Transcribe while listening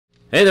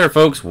Hey there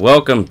folks,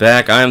 welcome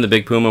back. I am the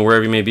Big Puma,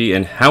 wherever you may be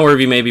and however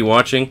you may be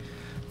watching.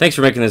 Thanks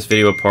for making this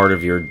video a part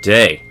of your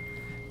day.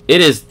 It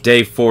is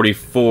day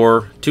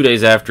 44, 2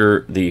 days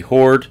after the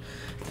Horde,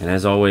 and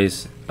as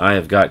always, I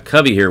have got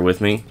Cubby here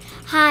with me.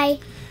 Hi.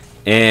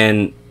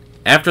 And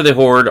after the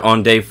Horde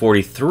on day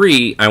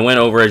 43, I went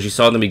over, as you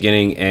saw in the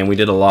beginning, and we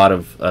did a lot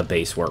of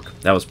base work.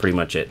 That was pretty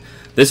much it.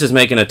 This is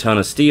making a ton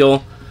of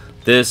steel.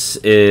 This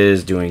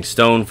is doing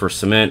stone for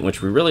cement,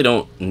 which we really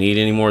don't need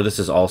anymore. This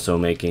is also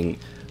making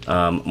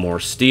more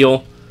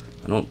steel.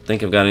 I don't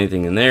think I've got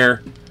anything in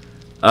there.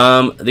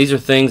 These are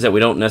things that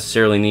we don't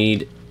necessarily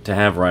need to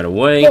have right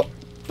away.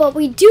 But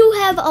we do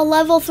have a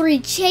level 3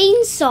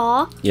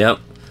 chainsaw. Yep.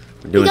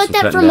 We got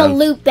that from a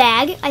loot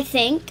bag, I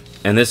think.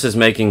 And this is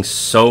making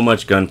so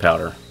much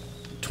gunpowder.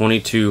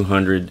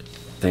 2,200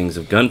 things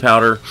of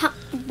gunpowder.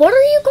 What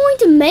are you going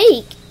to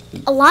make?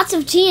 Lots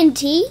of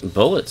TNT?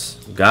 Bullets.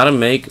 Gotta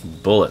make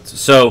bullets.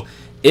 So,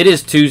 it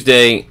is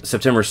Tuesday,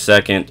 September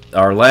 2nd.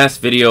 Our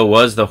last video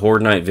was the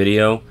Horde Night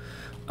video.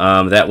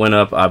 That went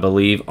up, I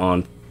believe,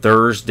 on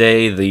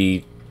Thursday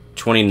the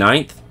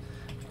 29th.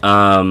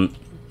 And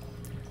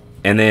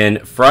then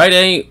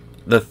Friday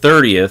the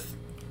 30th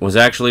was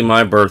actually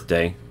my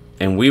birthday.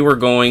 And we were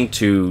going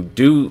to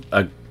do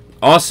an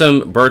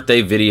awesome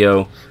birthday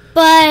video.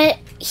 But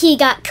he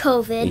got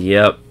COVID.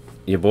 Yep.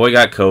 Your boy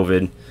got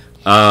COVID.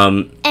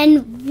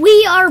 And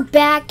we are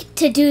back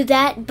to do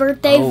that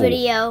birthday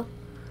video.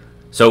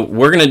 So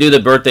we're going to do the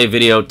birthday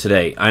video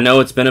today. I know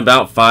it's been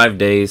about 5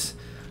 days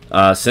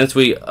since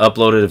we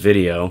uploaded a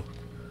video.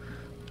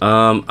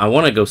 I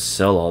want to go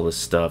sell all this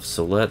stuff,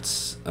 so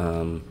let's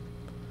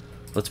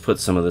put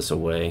some of this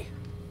away.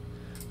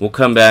 We'll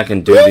come back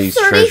and do these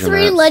treasure maps.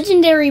 33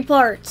 legendary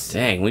parts.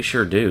 Dang, we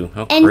sure do.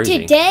 How and crazy.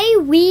 Today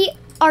we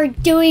are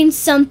doing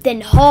something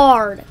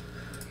hard.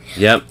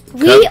 Yep.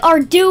 We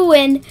are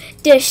doing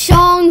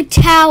Deshong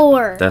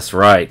Tower. That's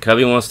right.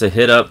 Cubby wants to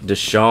hit up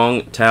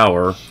Deshong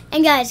Tower.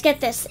 And guys,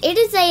 get this. It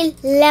is a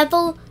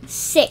level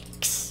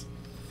 6.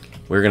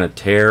 We're going to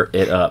tear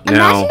it up.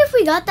 Imagine if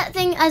we got that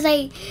thing as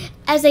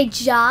a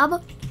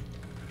job.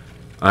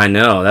 I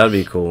know. That would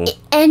be cool.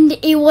 And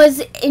it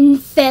was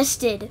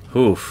infested.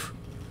 Oof.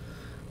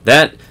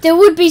 There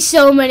would be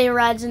so many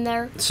rats in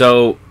there.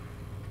 So,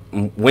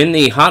 when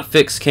the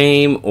hotfix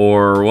came,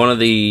 or one of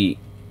the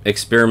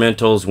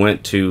experimentals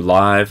went to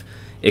live,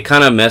 it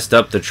kind of messed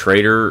up the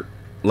trader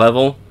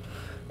level,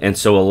 and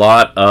so a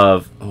lot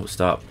of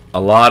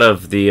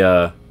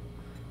the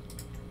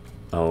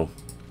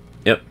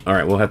yep,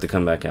 alright, we'll have to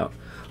come back out.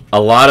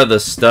 A lot of the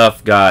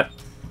stuff a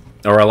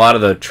lot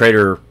of the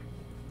trader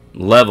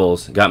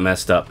levels got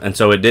messed up, and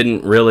so it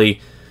didn't really,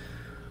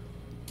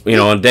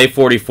 on day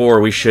 44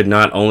 we should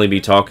not only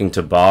be talking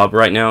to Bob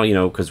right now,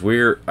 because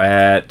we're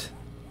at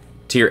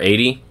tier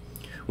 80.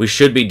 We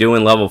should be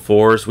doing level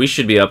 4s. We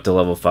should be up to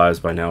level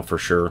 5s by now for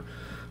sure.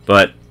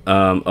 But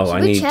I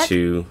need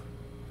to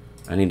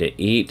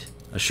eat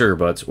a sugar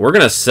butts. We're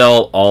gonna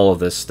sell all of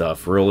this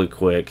stuff really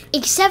quick.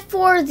 Except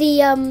for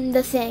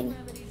the thing.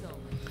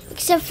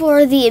 Except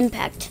for the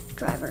impact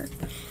driver.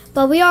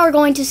 But we are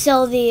going to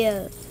sell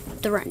the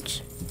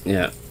wrench.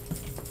 Yeah.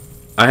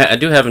 I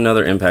do have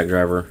another impact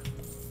driver.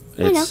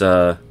 It's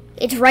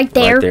it's right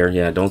there. Right there.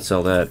 Yeah, don't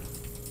sell that.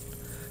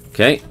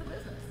 Okay.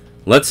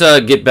 Let's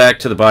get back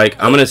to the bike.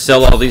 I'm gonna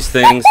sell all these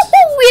things.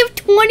 We have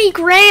 20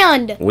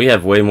 grand. We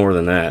have way more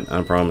than that,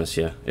 I promise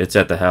you. It's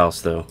at the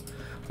house though.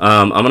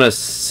 I'm gonna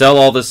sell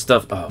all this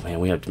stuff. Oh man,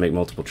 we have to make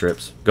multiple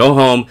trips. Go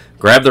home,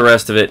 grab the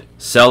rest of it,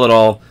 sell it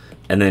all,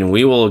 and then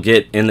we will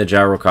get in the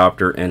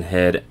gyrocopter and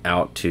head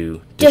out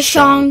to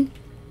Deshong.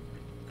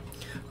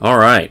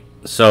 Alright,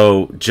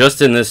 so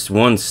just in this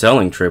one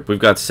selling trip, we've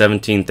got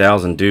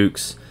 17,000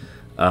 dukes.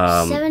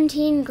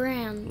 17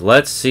 grand.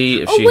 Let's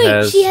see if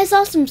she has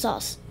awesome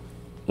sauce.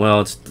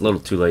 Well, it's a little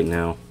too late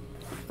now.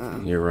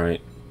 You're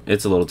right.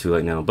 It's a little too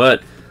late now.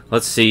 But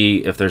let's see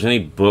if there's any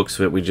books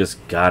that we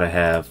just gotta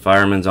have.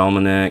 Fireman's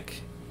Almanac.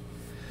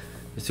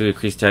 Let's do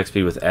increased attack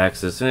speed with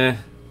axes. We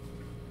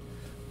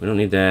don't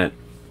need that.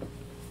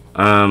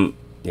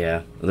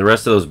 Yeah. The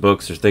rest of those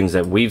books are things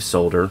that we've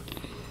sold her.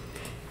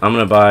 I'm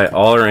gonna buy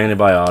all her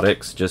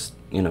antibiotics, just,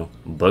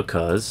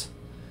 because.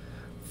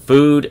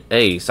 Food.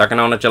 Hey, sucking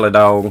on a chili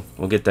dog.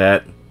 We'll get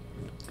that.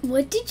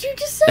 What did you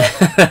just say?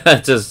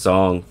 It's a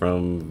song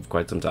from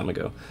quite some time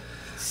ago.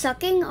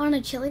 Sucking on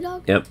a chili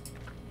dog? Yep.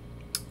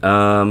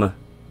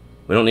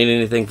 We don't need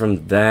anything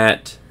from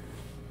that.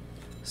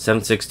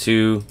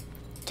 7.62.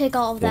 Take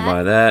all of that. We'll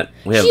buy that.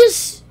 We have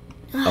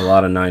a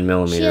lot of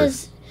 9mm. She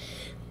has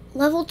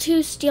level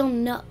 2 steel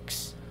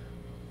nooks.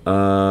 They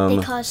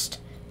cost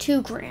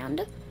 2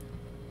 grand.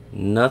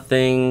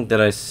 Nothing that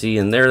I see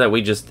in there that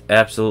we just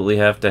absolutely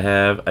have to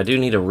have. I do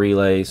need a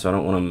relay, so I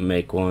don't want to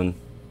make one.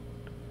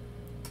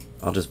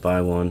 I'll just buy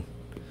one.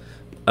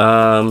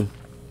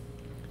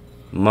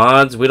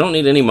 Mods. We don't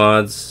need any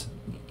mods.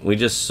 We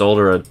just sold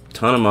her a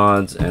ton of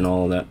mods and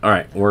all of that.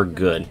 Alright, we're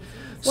good.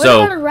 What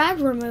about a rad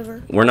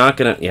remover? We're not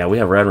gonna... Yeah, we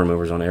have rad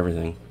removers on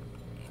everything.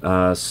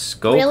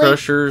 Skull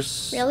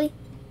crushers. Really?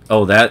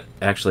 Oh, that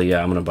actually,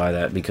 yeah, I'm gonna buy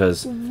that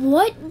because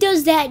What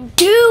does that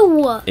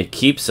do? it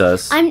keeps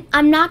us.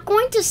 I'm not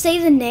going to say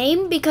the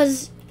name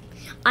because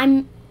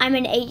I'm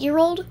an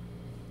 8-year-old.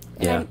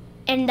 Yeah.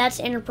 And that's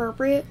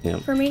inappropriate Yeah.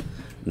 for me.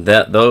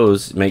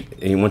 Those make,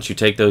 and once you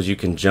take those, you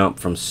can jump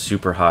from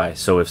super high.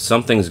 So if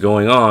something's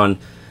going on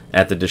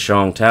at the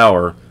Deshong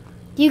Tower,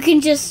 You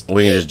can just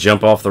we can just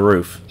jump off the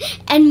roof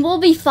and we'll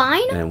be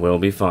fine. and we'll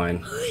be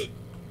fine.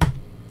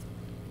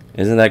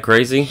 Isn't that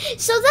crazy?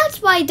 So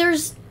that's why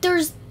there's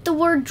the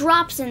word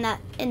drops in that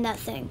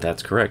thing.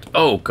 That's correct.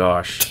 Oh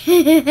gosh.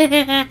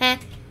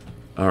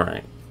 All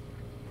right.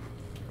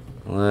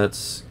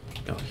 Let's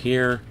go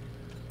here.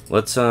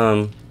 Let's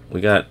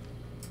we got,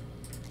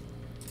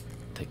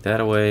 take that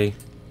away.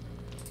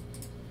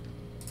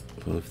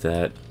 Move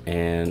that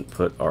and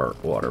put our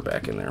water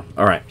back in there.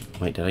 All right.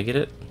 Wait, did I get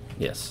it?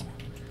 Yes.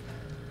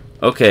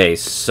 Okay,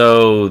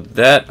 so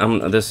that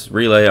this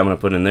relay I'm going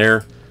to put in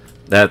there.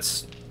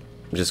 That's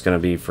just going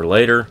to be for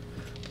later.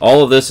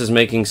 All of this is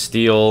making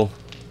steel.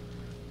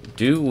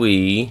 Do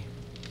we?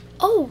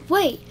 Oh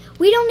wait,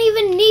 we don't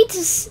even need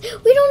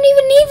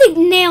the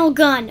nail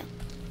gun.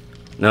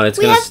 No, it's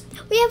We going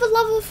to. have a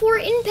level 4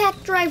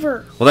 impact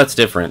driver. Well, that's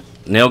different.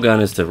 Nail gun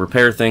is to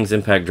repair things.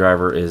 Impact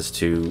driver is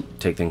to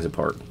take things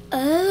apart.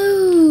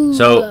 Oh.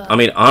 So, I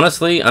mean,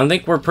 honestly, I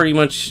think we're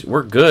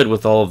good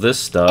with all of this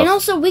stuff. And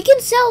also, we can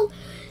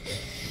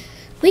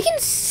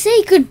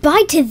say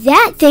goodbye to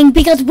that thing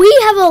because we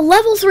have a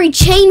level 3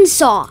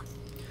 chainsaw.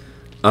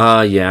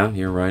 Yeah,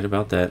 you're right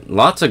about that.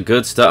 Lots of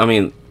good stuff. I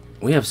mean,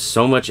 we have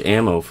so much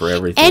ammo for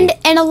everything.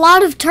 And a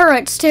lot of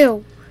turrets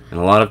too. And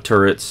a lot of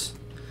turrets.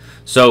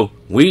 So,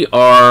 we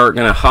are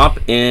going to hop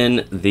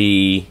in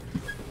the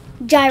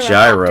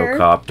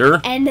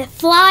gyrocopter and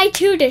fly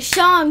to the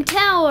Deshong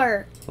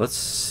Tower. Let's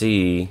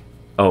see.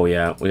 Oh,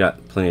 yeah, we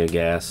got plenty of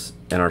gas.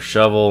 And our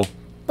shovel.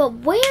 But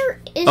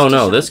where is Oh,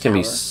 no, Deshong this can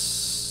be Tower?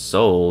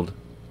 sold.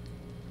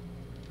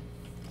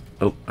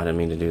 Oh, I didn't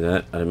mean to do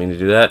that. I didn't mean to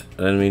do that.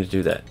 I didn't mean to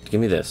do that. Give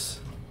me this.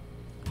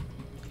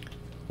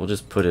 We'll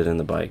just put it in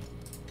the bike.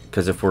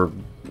 Because if we're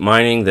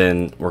mining,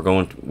 then we're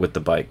going with the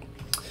bike.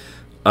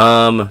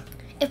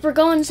 If we're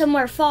going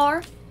somewhere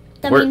far,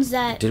 that means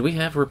that... Did we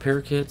have repair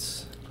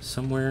kits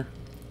somewhere?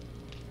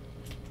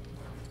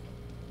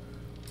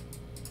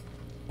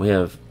 We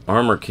have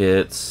armor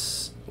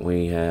kits.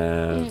 We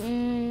have...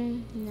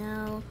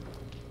 no.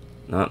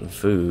 Not in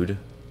food.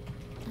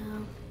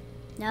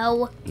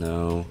 No.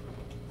 No.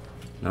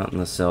 Not in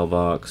the cell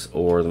box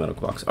or the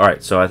medical box.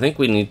 Alright, so I think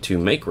we need to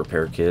make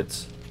repair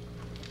kits.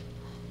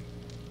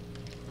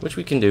 Which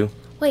we can do.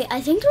 Wait,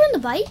 I think they're in the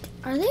bike.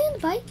 Are they in the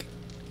bike?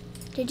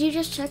 Did you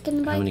just check in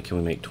the bike? How many can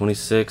we make?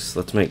 26.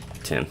 Let's make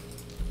 10.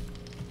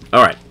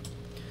 Alright.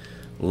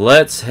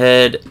 Let's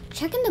head...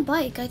 Check in the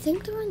bike. I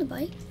think they're in the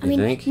bike. You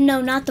think?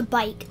 No, not the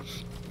bike.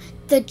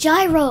 The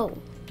gyro.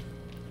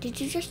 Did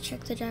you just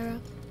check the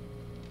gyro?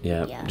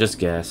 Yeah, just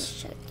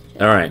gas. Check the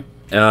gyro. Alright.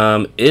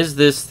 Is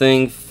this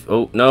thing...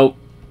 Oh, no.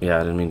 Yeah, I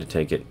didn't mean to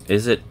take it.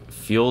 Is it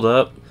fueled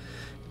up?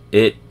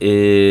 It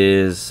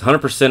is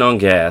 100% on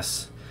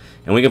gas.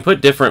 And we can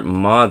put different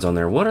mods on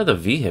there. What are the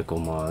vehicle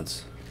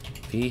mods?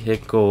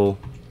 Vehicle...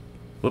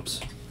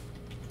 Whoops.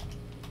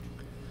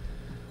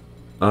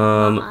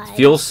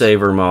 Fuel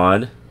saver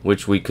mod,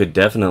 which we could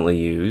definitely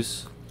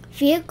use.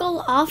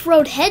 Vehicle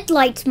off-road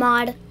headlights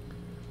mod.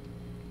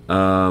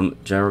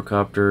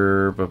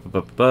 Gyrocopter,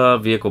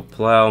 vehicle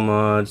plow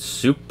mod,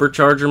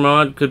 supercharger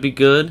mod could be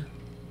good.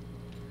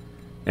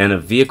 And a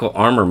vehicle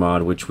armor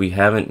mod, which we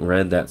haven't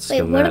read that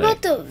schematic. Wait, what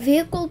about the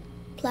vehicle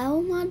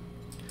plow mod?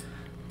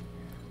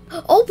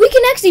 Oh, we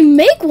can actually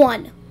make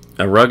one.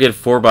 A rugged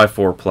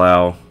 4x4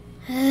 plow.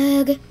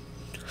 Ugh.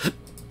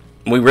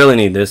 We really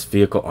need this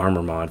vehicle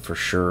armor mod for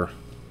sure.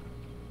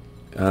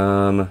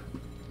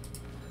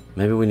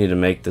 Maybe we need to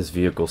make this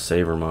vehicle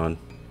saver mod.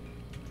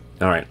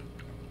 Alright.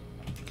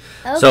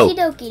 So, Okie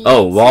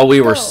dokie, while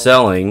we were go.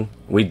 selling,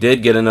 we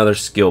did get another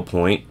skill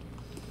point.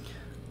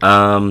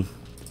 I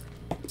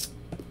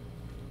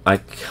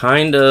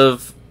kind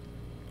of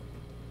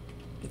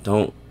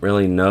don't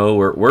really know.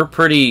 We're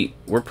pretty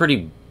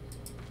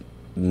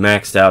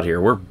maxed out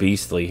here. We're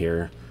beastly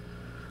here.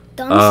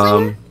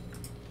 Gunslinger?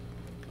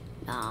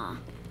 Nah.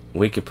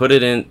 We could put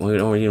it in. We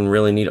don't even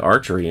really need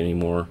archery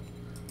anymore.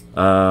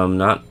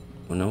 No,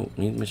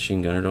 need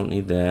machine gunner. Don't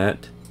need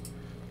that.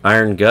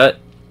 Iron gut.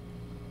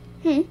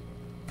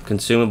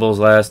 Consumables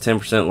last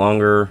 10%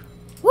 longer.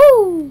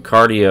 Woo!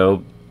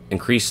 Cardio.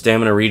 Increase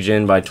stamina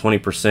regen by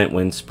 20%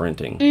 when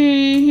sprinting.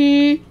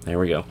 There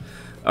we go.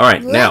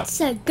 Alright, now. Let's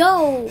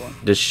go.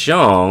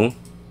 Deshong.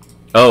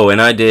 Oh, and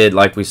I did,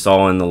 like we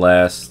saw in the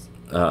last,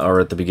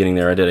 or at the beginning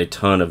there, I did a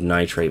ton of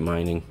nitrate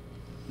mining.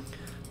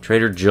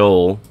 Trader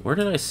Joel. Where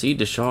did I see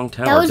Deshong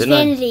Tower? That was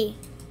Vanity.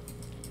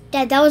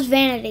 Dad, that was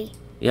Vanity.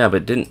 Yeah,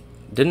 but didn't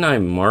I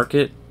mark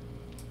it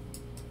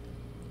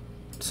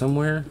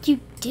somewhere?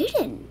 You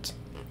didn't.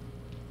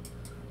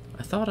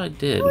 I thought I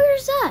did.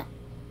 Where's that?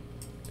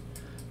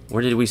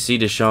 Where did we see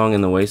Deshong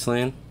in the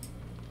wasteland?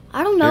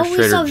 I don't know.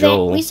 Here's Trader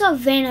Joel. We saw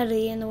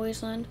Vanity in the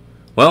wasteland.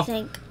 I Well,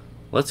 think.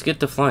 Let's get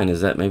to flying.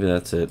 Is that maybe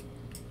that's it,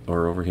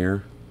 or over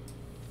here?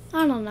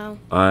 I don't know.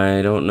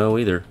 I don't know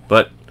either.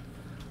 But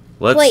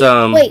let's wait.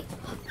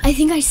 I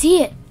think I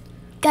see it.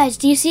 Guys,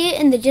 do you see it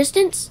in the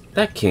distance?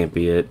 That can't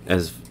be it.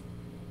 As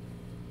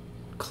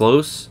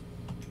close.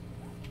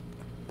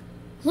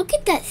 Look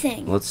at that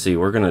thing. Let's see.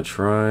 We're gonna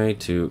try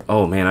to.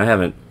 Oh man, I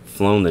haven't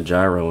flown the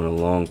gyro in a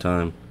long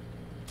time.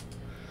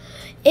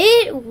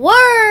 It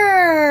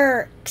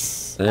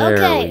works. There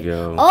okay. we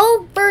go.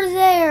 Over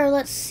there.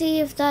 Let's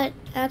see if that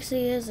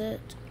actually is it.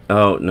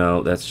 Oh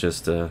no, that's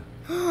just a.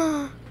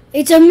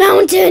 It's a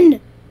mountain.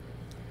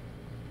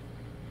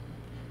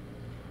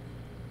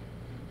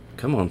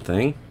 Come on,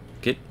 thing.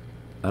 Get.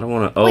 I don't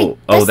want to. Oh, Wait,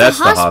 oh, that's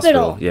the the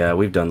hospital. hospital. Yeah,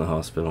 we've done the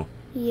hospital.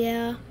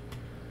 Yeah.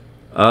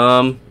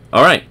 All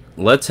right.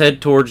 Let's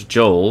head towards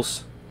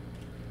Joel's.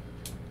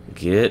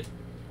 Get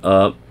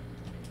up.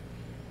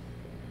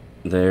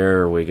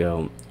 There we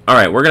go. All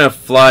right, we're gonna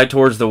fly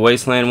towards the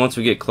wasteland. Once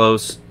we get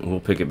close, we'll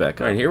pick it back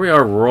up. All right, here we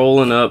are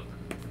rolling up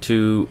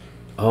to.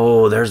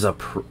 Oh, there's a.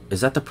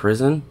 Is that the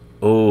prison?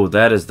 Oh,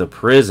 that is the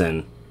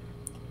prison.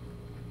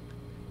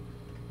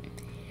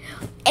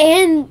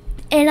 And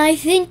I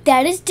think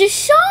that is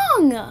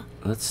Deshong.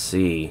 Let's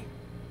see.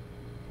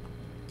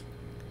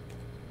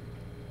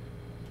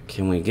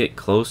 Can we get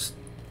close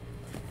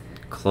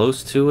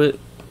to it?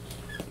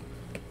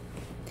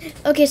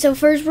 Okay, so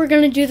first we're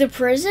gonna do the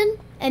prison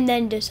and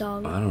then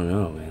Deshong. I don't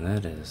know, man.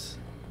 That is.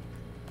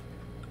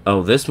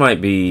 Oh, this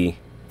might be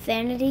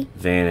Vanity.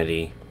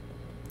 Vanity.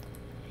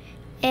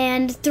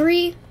 And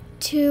 3,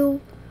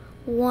 2,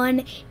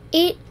 1.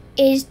 It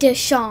is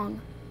Deshong.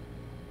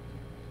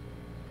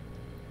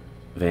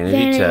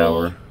 Vanity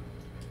Tower.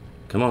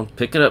 Come on,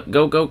 pick it up.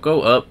 Go, go,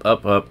 go. Up,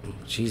 up, up.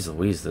 Jeez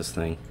Louise, this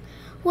thing.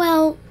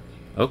 Well,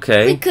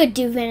 okay. we could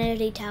do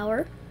Vanity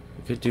Tower.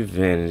 We could do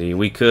Vanity.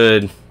 We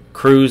could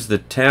cruise the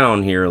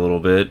town here a little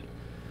bit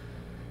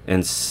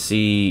and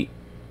see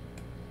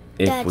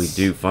if we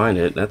do find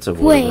it. That's a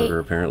Whataburger,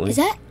 apparently. Is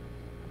that?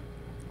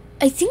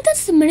 I think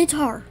that's the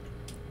Minotaur.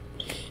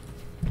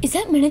 Is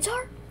that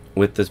Minotaur?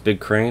 With this big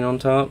crane on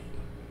top?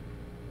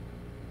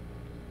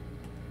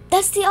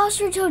 That's the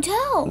Ostrich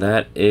Hotel.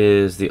 That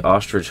is the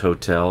Ostrich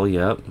Hotel,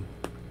 yep.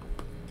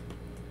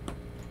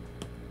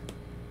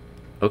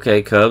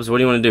 Okay, Cubs, what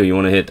do you want to do? You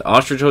want to hit the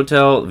Ostrich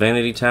Hotel,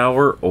 Vanity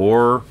Tower,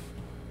 or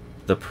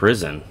the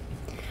prison?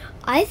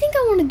 I think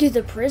I want to do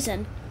the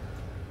prison.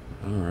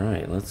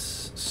 Alright,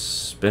 let's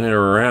spin it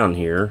around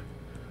here.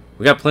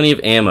 We got plenty of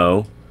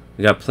ammo.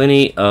 We got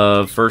plenty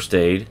of first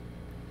aid.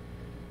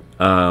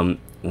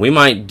 We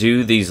might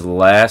do these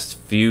last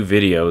few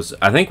videos.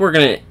 I think we're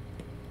going to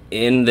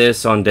end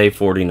this on day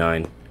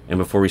 49 and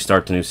before we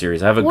start the new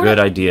series. I have a good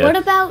idea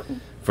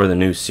for the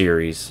new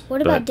series.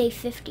 What about day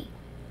 50?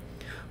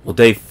 Well,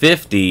 day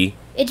 50...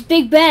 It's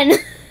Big Ben.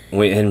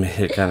 Wait,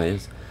 it kind of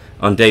is.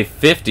 On day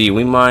 50,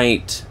 we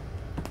might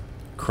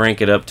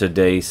crank it up to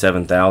day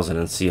 7,000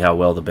 and see how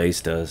well the base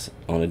does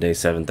on a day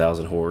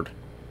 7,000 horde.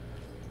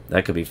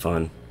 That could be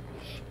fun.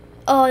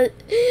 I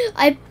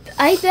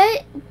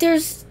bet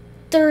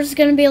there's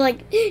gonna be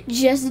like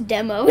just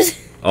demos.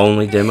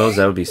 Only demos?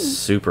 That would be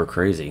super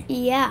crazy.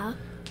 Yeah.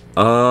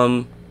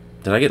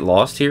 Did I get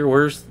lost here?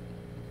 Where's...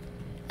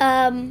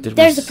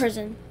 there's the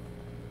prison.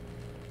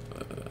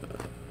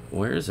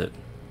 Where is it?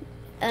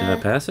 Did I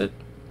pass it?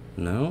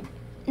 No?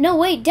 No,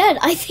 wait, Dad,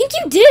 I think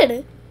you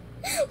did.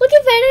 Look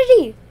at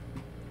Vanity.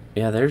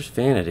 Yeah, there's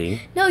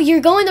Vanity. No,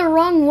 you're going the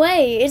wrong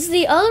way. It's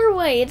the other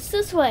way. It's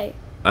this way.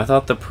 I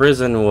thought the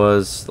prison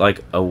was, like,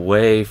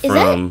 away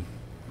from...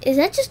 Is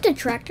that just a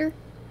tractor?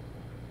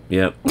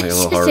 Yep, like a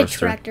little it's harvester. Just a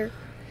tractor.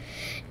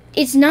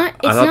 It's not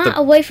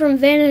away from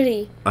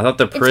Vanity. I thought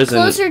the prison...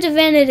 It's closer to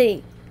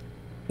Vanity.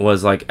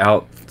 Was, like,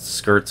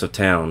 outskirts of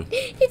town.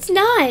 It's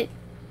not.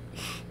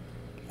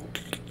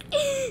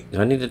 Do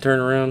I need to turn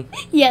around?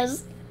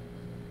 Yes.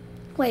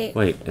 Wait.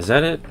 Wait, is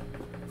that it?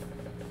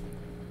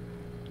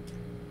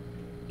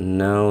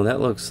 No, that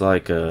looks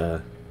like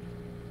a...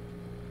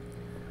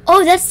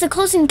 Oh, that's the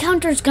Close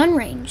Encounters gun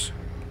range.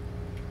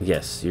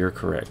 Yes, you're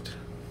correct.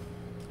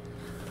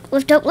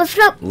 Lift up, lift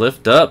up.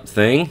 Lift up,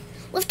 thing.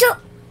 Lift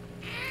up.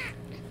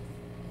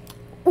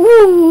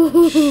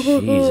 Ooh.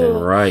 Cheese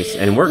and rice.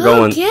 And we're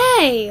going...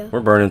 Okay.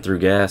 We're burning through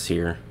gas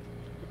here.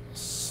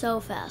 So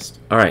fast.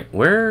 Alright,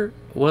 where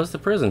was the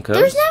prison, Cubs?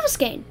 There's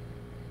Naviskane.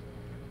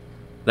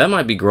 That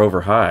might be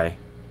Grover High.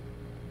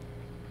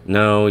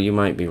 No, you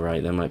might be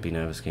right. That might be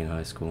Naviskane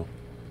High School.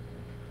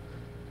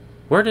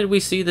 Where did we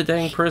see the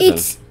dang prison?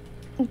 It's...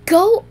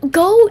 Go...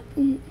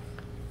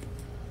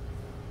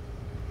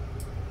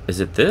 Is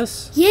it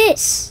this?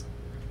 Yes.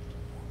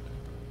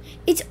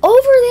 It's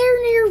over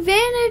there near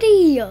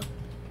Vanity.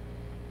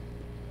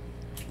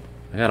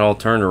 I got all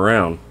turned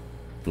around,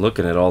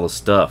 looking at all the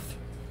stuff.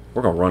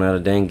 We're gonna run out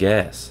of dang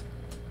gas.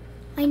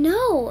 I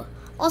know.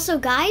 Also,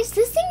 guys,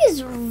 this thing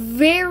is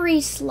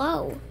very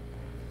slow.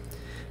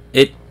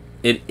 It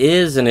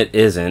is and it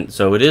isn't.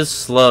 So it is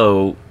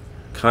slow,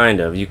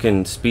 kind of. You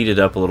can speed it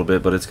up a little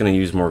bit, but it's gonna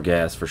use more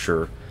gas for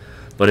sure.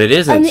 But it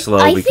isn't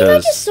slow because... I think I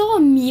just saw a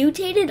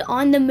mutated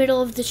on the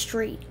middle of the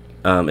street.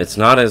 It's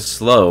not as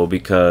slow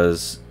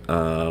because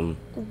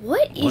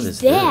What is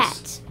that?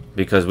 this?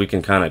 Because we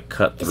can kind of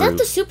cut through. Is that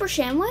the Super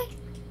Shamway?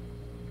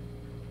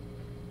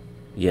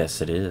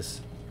 Yes, it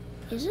is.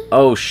 Is it?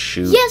 Oh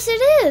shoot! Yes,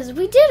 it is.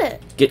 We did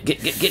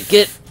it.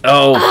 Get!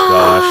 Oh gosh!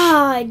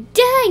 Ah,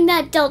 dang!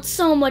 That dealt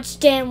so much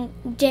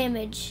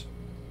damage.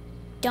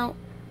 Don't.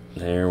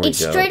 There we go. It's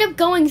straight up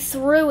going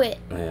through it.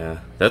 Yeah,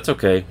 that's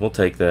okay. We'll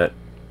take that.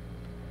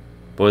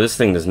 Boy, this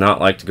thing does not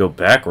like to go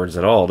backwards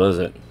at all, does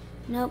it?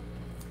 Nope.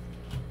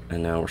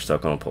 And now we're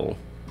stuck on a pole.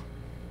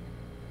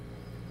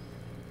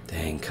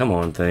 Dang, come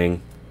on,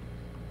 thing.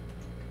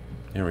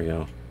 There we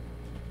go.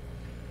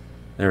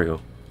 There we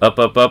go. Up,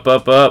 up, up,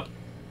 up, up.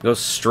 Go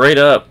straight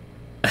up.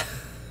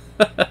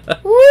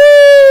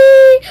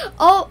 Whee!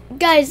 Oh,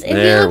 guys, if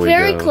There you look we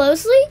very go.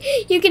 closely,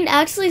 you can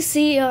actually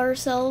see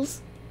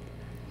ourselves.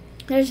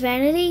 There's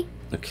Vanity,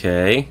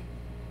 Okay.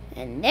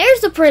 and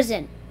there's the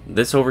prison.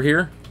 This over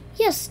here?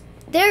 Yes,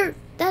 there.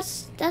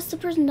 That's the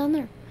prison down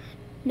there.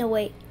 No,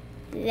 wait.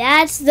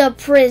 That's the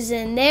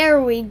prison.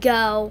 There we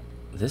go.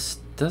 This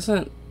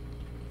doesn't...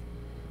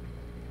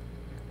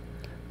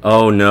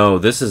 Oh no,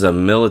 this is a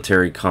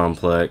military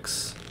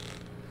complex.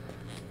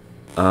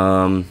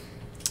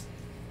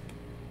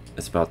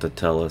 It's about to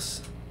tell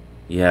us.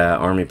 Yeah,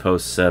 Army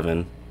Post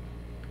 7.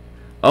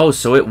 Oh,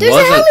 so it There's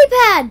wasn't... a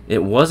helipad.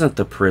 It wasn't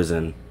the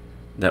prison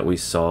that we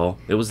saw.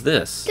 It was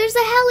this. There's a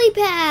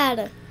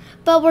helipad.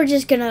 But we're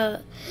just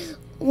gonna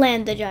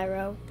land the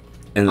gyro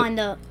And on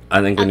the.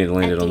 I think we need to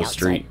land at it on the the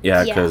street. outside.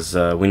 Yeah, Yeah. because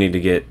we need to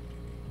get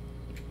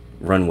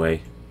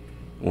runway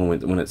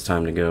when it's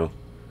time to go.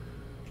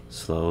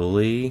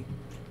 Slowly.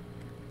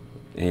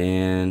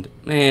 And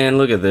man,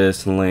 look at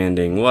this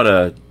landing. What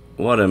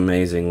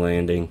amazing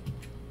landing.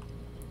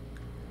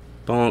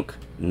 Bonk.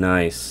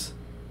 Nice.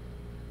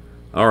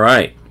 All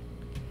right.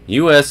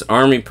 U.S.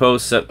 Army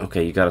Post 7.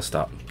 Okay, you gotta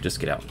stop. Just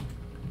get out.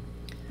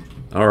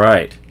 All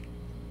right.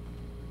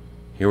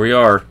 Here we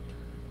are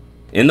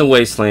in the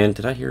wasteland.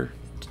 Did I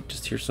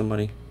just hear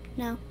somebody?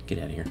 No. Get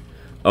out of here.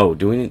 Oh,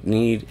 do we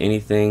need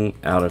anything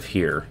out of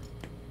here?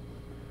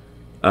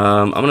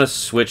 I'm gonna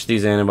switch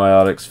these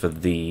antibiotics for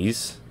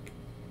these.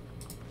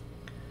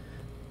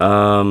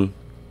 I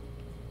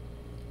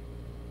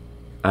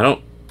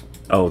don't...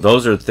 Oh,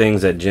 those are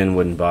things that Jen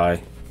wouldn't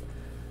buy.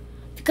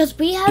 Because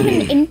we have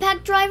an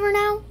impact driver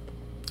now.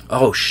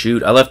 Oh,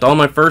 shoot. I left all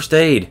my first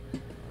aid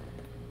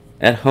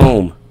at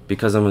home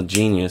because I'm a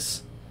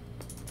genius.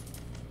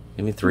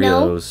 Give me 3 of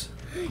No. those.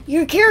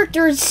 Your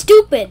character is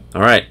stupid.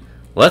 All right.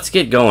 Let's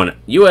get going.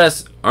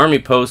 U.S. Army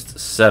Post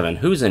 7.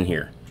 Who's in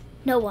here?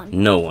 No one.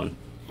 No one.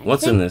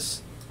 What's in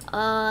this?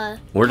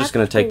 We're just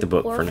going to take the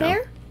book for now.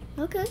 Warfare?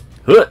 Okay.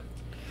 Huh.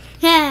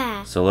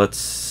 Ha. So let's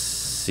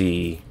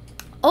see.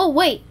 Oh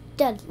wait,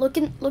 Dad,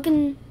 looking.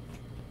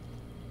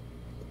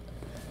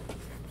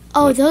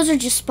 Oh, those are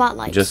just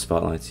spotlights. Just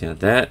spotlights, yeah.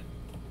 That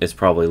is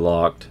probably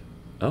locked.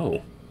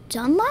 Oh, It's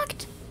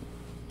unlocked?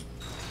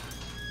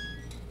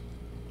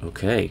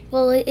 okay.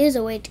 Well, it is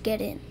a way to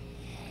get in.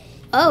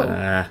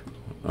 Oh.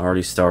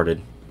 Already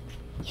started.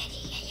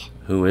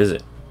 Who is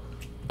it?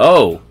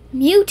 Oh!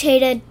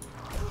 Mutated.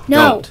 No.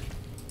 Don't.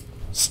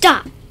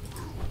 Stop.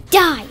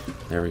 Die.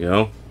 There we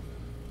go.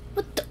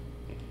 What the?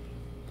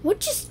 What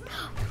just?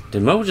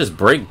 Did Mo just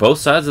break both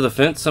sides of the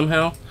fence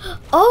somehow?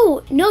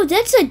 Oh, no,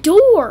 that's a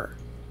door.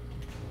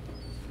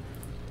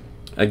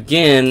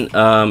 Again,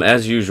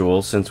 as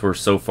usual, since we're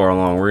so far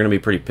along, we're going to be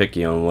pretty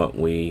picky on what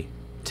we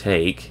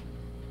take.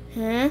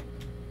 Huh?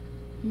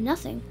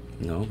 Nothing.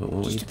 No, but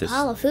we'll Just eat a this.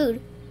 pile of food.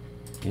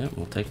 Yeah,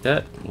 we'll take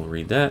that. We'll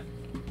read that.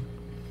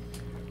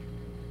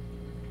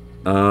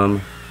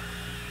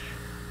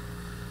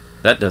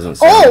 That doesn't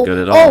sound good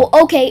at all.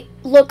 Oh, okay.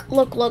 Look.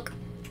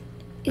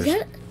 Is There's-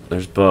 that?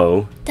 There's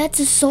Bo. That's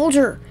a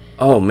soldier.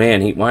 Oh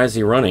man, why is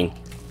he running?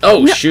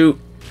 Oh No. shoot!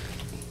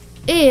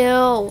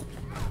 Ew.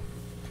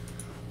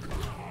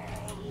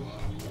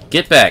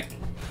 Get back!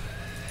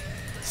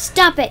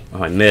 Stop it.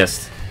 Oh, I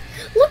missed.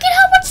 Look at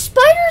how much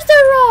spiders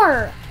there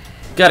are.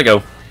 Gotta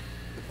go.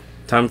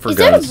 Time for Is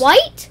guns. that a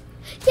white?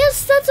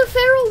 Yes, that's a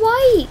feral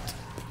white.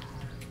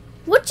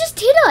 What just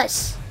hit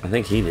us? I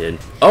think he did.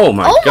 Oh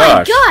my Oh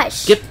my gosh!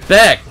 gosh. Get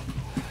back!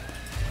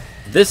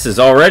 This is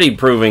already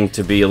proving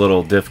to be a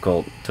little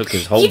difficult. Took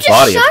his whole He just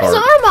body shot apart.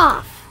 his arm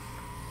off.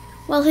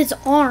 Well, his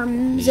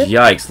arms.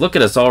 Yikes! Look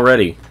at us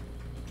already.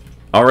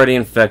 Already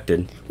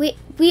infected.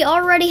 We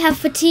already have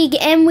fatigue,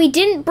 and we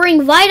didn't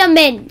bring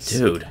vitamins.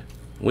 Dude,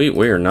 we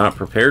are not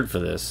prepared for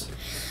this.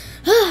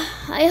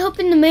 I hope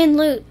in the main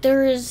loot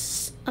there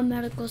is a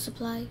medical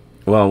supply.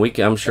 Well,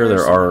 I'm sure There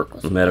there are are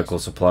some medical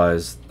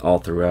supplies all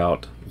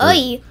throughout.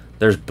 Oi!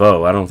 There's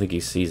Bo. I don't think he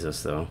sees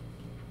us though.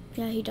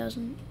 Yeah, he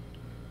doesn't.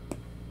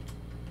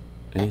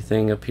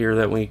 Anything up here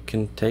that we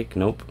can take?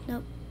 Nope.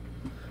 Nope.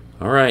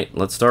 Alright,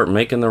 let's start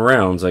making the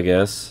rounds, I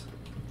guess.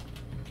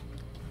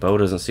 Bo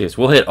doesn't see us.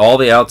 We'll hit all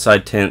the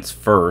outside tents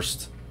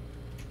first.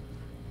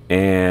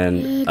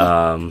 And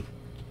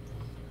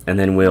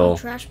then we'll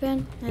Trash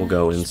bin. we'll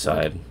go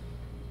inside.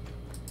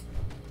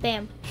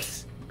 Bam.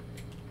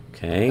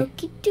 Okay.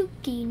 Okie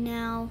dokie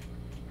now.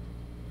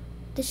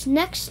 This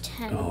next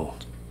tent. Oh.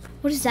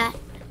 What is that?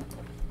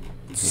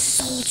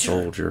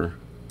 Soldier.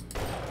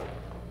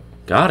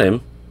 Got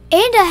him.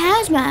 And a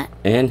hazmat.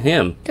 And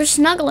him. They're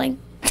snuggling.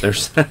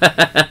 There's.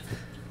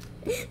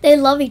 They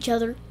love each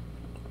other.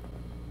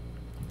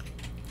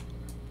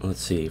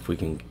 Let's see if we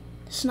can.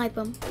 Snipe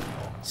them.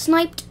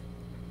 Sniped.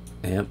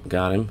 Yep,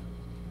 got him.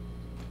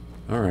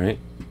 Alright.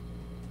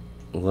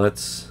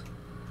 Let's.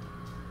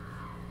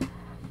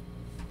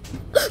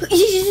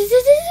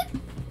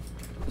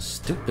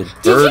 Stupid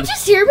bird. Did you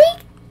just hear me?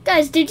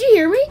 Guys, did you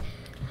hear me?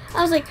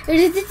 I was like...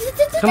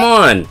 Come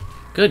on!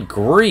 Good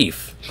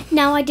grief.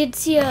 Now I did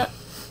see a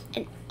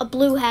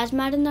blue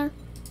hazmat in there.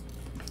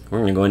 We're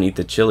gonna go and eat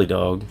the chili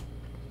dog.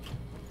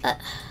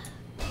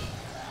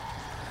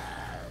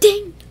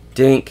 Ding!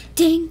 Dink.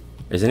 Ding!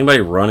 Is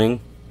anybody running?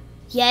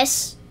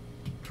 Yes.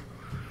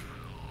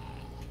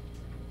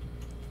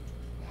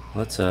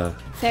 Let's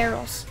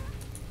Ferals.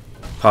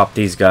 pop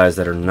these guys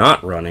that are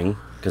not running,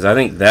 because I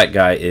think that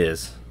guy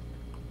is.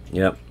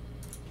 Yep.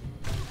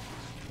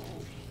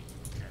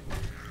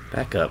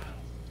 Back up.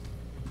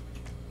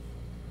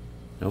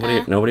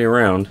 Nobody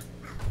around.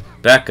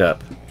 Back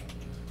up.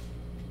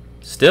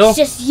 Still? It's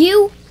just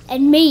you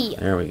and me.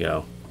 There we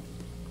go.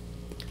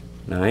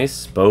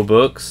 Nice. Bow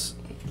books.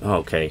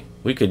 Okay.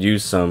 We could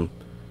use some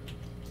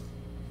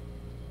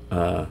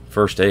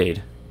first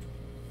aid.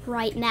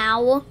 Right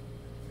now.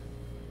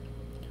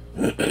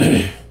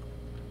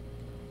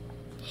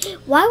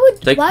 Why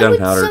would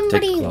gunpowder,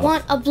 somebody cloth.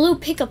 want a blue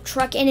pickup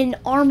truck in an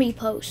army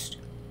post?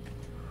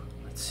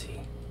 Let's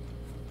see.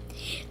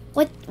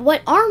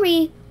 What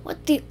army?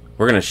 What the...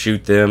 We're gonna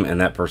shoot them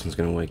and that person's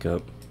gonna wake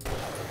up.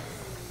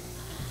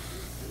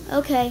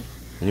 Okay.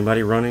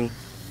 Anybody running?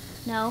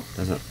 No.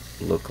 Doesn't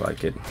look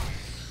like it.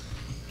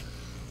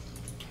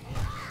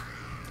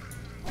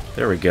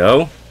 There we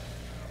go.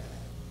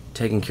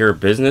 Taking care of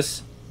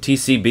business.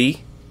 TCB.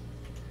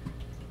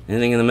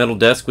 Anything in the middle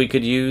desk we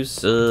could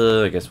use?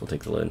 I guess we'll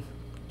take the lid.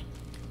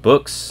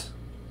 Books.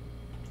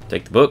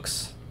 Take the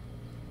books.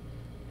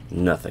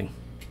 Nothing.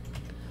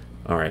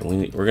 Alright,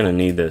 we're going to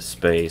need this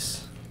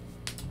space.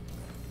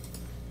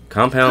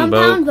 Compound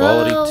bow,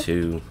 quality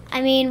 2.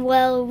 I mean,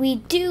 well, we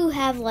do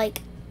have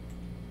like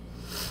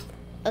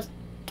a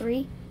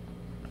 3.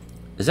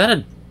 Is that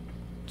a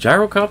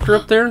gyrocopter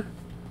up there?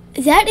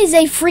 That is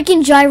a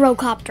freaking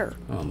gyrocopter.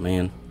 Oh,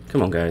 man.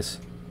 Come on, guys.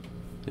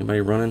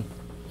 Anybody running?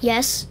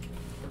 Yes.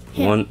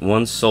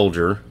 One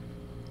soldier.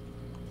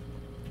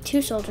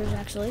 2 soldiers,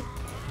 actually.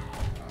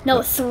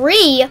 No,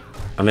 3.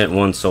 I meant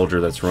one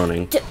soldier that's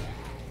running.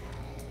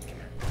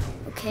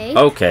 Okay.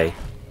 Okay.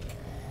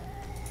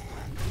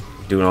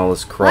 Doing all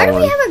this crawling. Why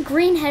do we have a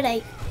green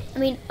headache? I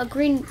mean, a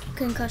green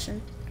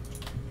concussion.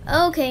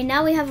 Okay,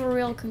 now we have a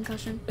real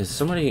concussion. Is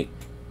somebody...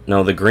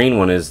 No, the green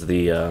one is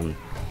the,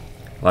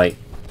 like...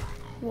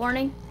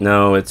 Warning?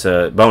 No, it's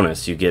a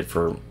bonus you get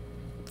for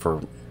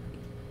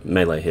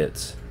melee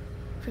hits.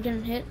 For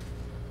getting hit?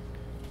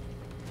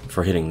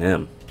 For hitting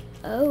them.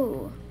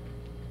 Oh.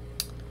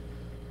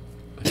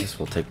 I guess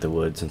we'll take the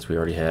wood since we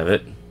already have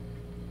it.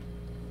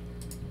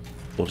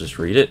 We'll just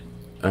read it.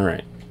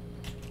 Alright.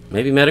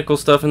 Maybe medical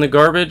stuff in the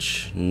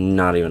garbage?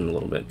 Not even a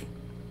little bit.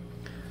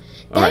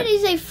 That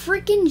is a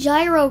freaking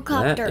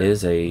gyrocopter. That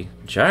is a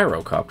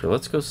gyrocopter.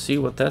 Let's go see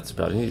what that's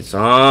about. I need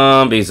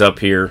zombies up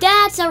here.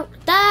 Those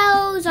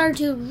are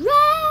 2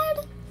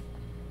 red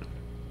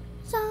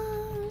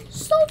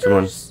soldiers. Come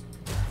on.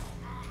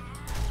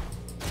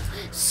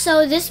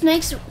 So this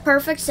makes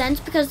perfect sense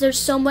because there's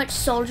so much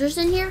soldiers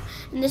in here,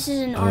 and this is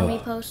an army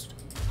post.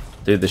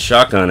 Dude, the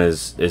shotgun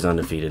is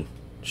undefeated.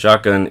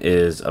 Shotgun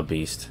is a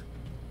beast.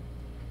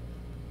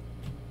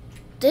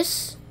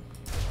 This?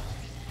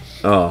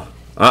 Oh,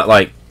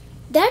 like...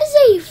 That is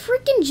a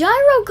freaking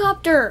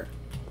gyrocopter.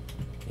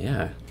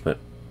 Yeah, but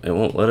it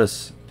won't let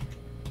us...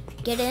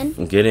 Get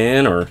in? Get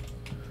in, or...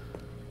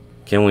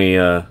 Can we,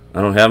 I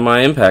don't have my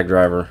impact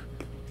driver.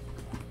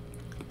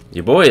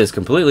 Your boy is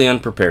completely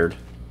unprepared.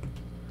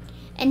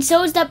 And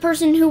so is that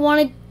person who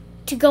wanted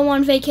to go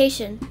on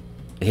vacation.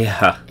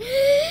 Yeah.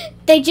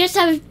 They just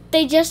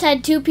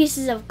had 2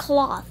 pieces of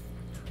cloth.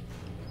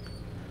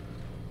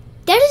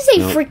 That is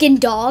a freaking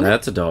dog.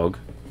 That's a dog.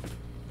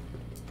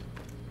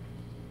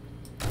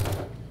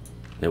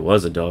 It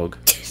was a dog.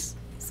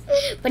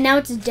 But now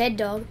it's a dead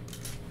dog.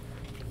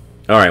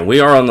 Alright, we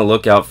are on the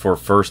lookout for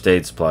first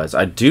aid supplies.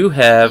 I do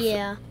have...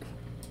 Yeah.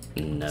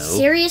 No.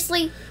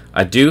 Seriously?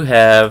 I do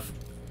have...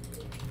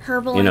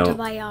 Herbal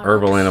antibiotics.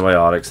 Herbal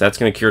antibiotics. That's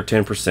going to cure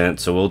 10%,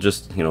 so we'll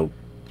just,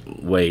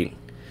 wait.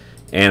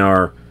 And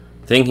our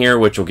thing here,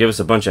 which will give us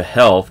a bunch of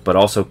health, but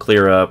also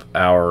clear up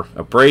our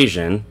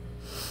abrasion,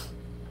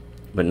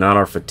 but not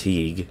our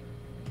fatigue.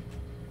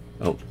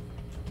 Oh.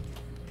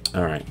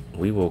 Alright,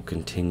 we will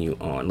continue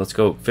on. Let's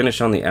go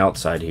finish on the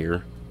outside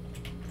here.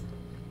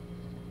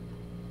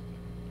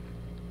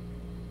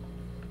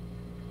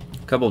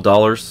 A couple of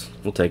dollars.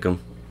 We'll take them.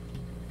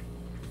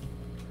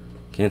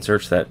 Can't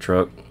search that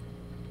truck.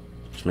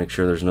 Just make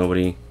sure there's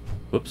nobody.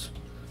 Whoops.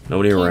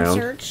 Nobody around.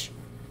 Search.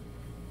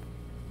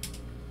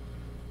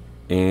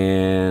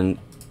 And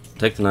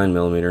take the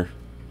 9mm.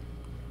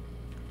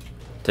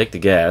 Take the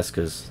gas,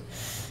 because...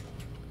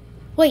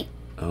 Wait.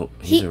 Oh,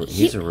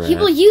 he's a rat. He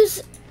will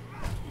use...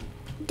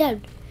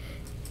 Dad,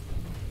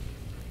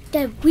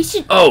 we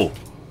should... Oh!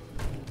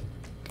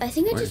 I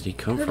think I Where just did he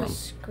come heard from? a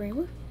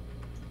screamer.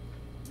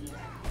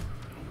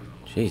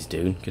 Jeez,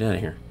 dude. Get out of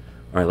here.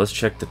 Alright, let's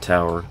check the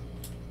tower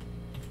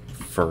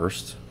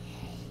first.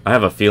 I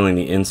have a feeling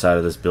the inside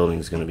of this building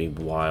is going to be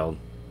wild.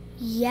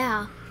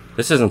 Yeah.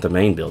 This isn't the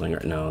main building,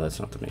 right? No, that's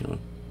not the main one.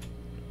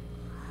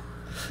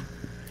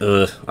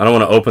 Ugh. I don't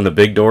want to open the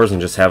big doors and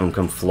just have them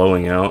come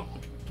flowing out.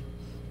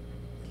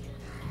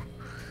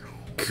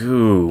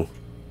 Goo.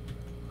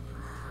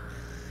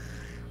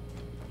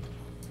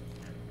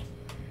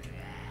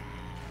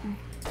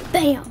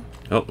 Bam.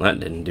 Oh, that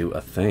didn't do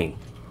a thing.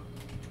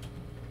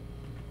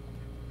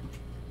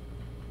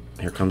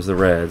 Here comes the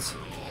reds.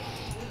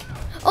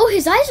 Oh,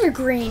 his eyes are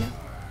green.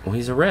 Well,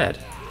 he's a red.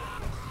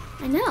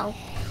 I know.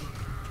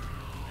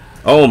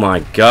 Oh my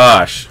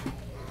gosh.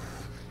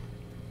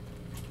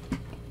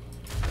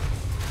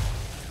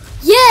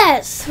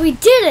 Yes, we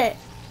did it.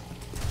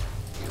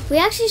 We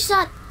actually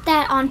shot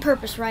that on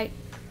purpose, right?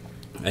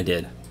 I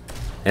did.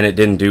 And it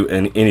didn't do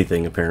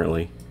anything,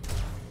 apparently.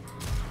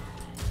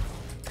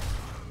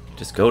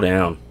 Just go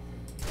down.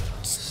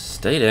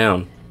 Stay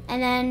down.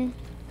 And then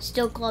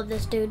still club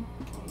this dude.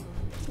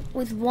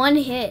 With one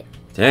hit.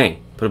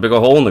 Dang. Put a big ol'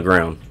 hole in the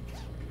ground.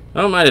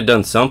 Oh, might have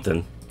done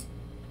something.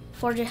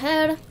 Forge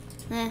ahead.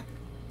 Eh.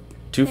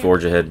 2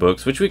 Forge Ahead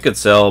books, which we could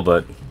sell,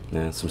 but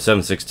yeah, some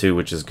 7.62,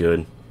 which is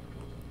good.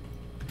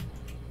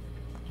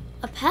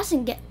 A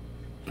passing get.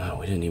 Oh,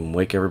 we didn't even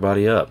wake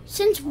everybody up.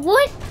 Since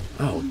what?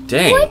 Oh,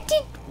 dang.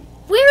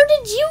 Where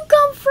did you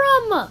come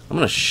from? I'm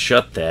gonna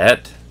shut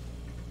that.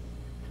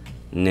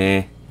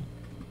 Nah.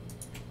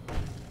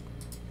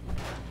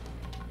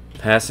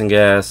 Passing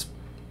gas.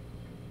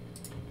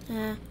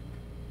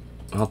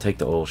 I'll take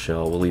the oil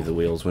shell. We'll leave the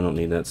wheels. We don't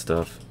need that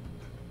stuff.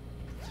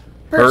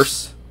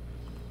 Purse.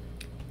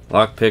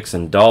 Lockpicks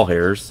and doll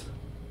hairs.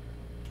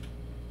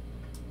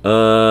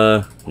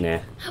 Nah.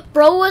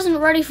 Bro wasn't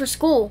ready for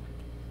school.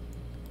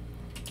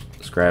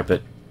 Scrap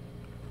it.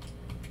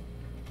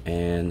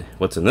 And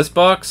what's in this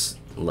box?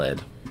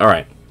 Lead.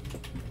 Alright.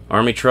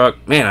 Army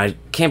truck. Man, I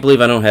can't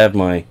believe I don't have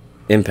my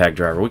impact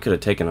driver. We could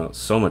have taken out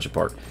so much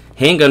apart.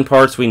 Handgun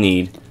parts we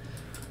need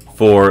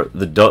for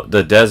the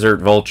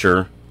Desert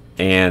Vulture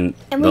and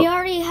we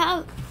already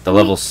have the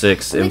level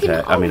 6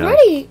 impact. I mean,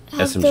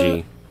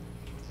 SMG.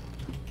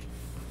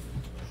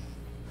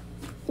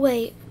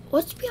 Wait,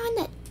 what's behind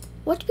that?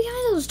 What's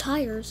behind those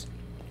tires?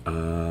 I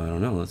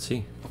don't know. Let's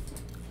see.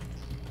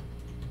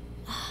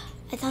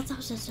 I thought that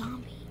was a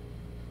zombie.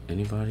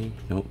 Anybody?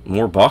 Nope.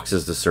 More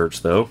boxes to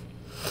search, though.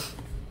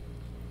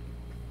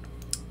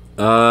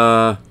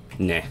 Nah.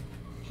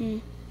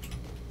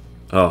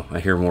 Oh, I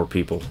hear more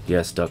people.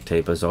 Yes, duct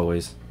tape as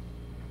always.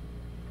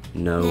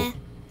 No. Nah.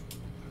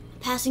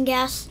 Passing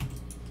gas.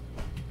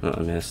 Oh, I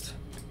missed.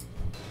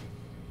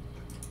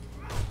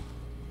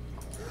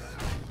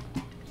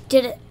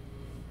 Did it.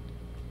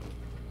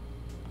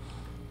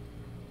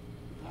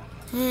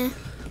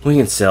 We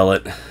can sell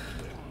it.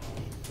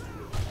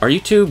 Are you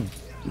two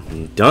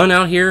done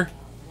out here?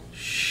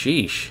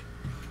 Sheesh.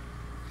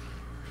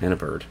 And a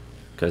bird.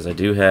 Because I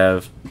do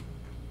have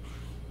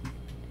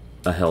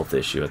a health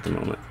issue at the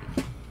moment.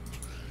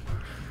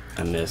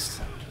 I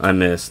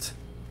missed.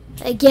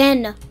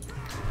 Again.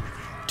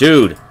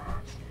 Dude.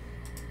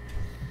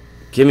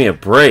 Give me a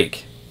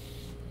break.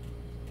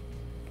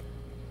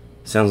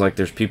 Sounds like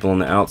there's people on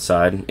the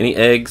outside. Any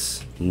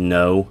eggs?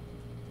 No.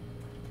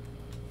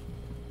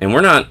 And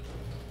we're not...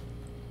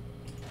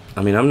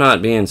 I mean, I'm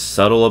not being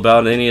subtle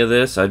about any of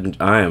this. I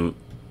am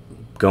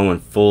going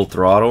full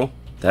throttle.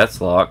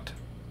 That's locked.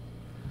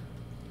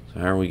 So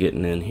how are we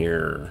getting in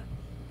here?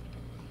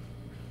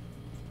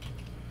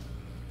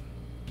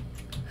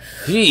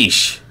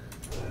 Yeesh.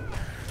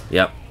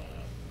 Yep.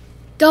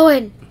 Go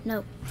in.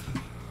 No.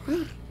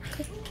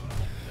 Okay.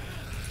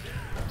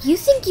 You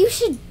think you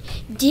should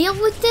deal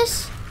with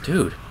this?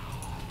 Dude.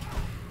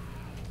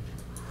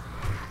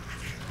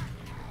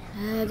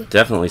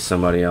 Definitely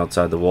somebody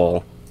outside the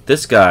wall.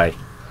 This guy.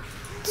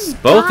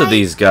 Both of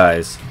these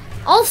guys.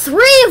 All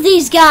 3 of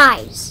these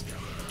guys.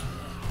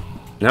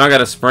 Now I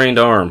got a sprained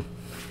arm.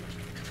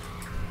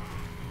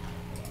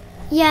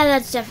 Yeah,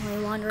 that's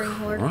definitely a wandering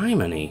horde.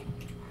 Criminy.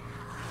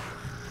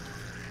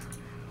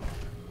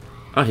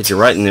 I'll hit you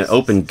right in the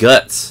open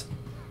guts.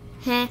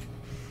 Heh.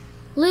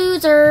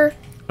 Loser.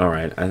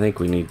 Alright, I think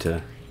we need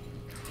to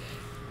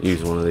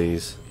use one of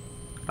these.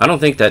 I don't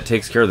think that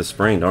takes care of the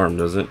sprained arm,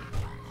 does it?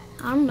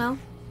 I don't know.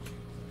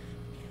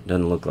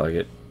 Doesn't look like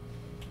it.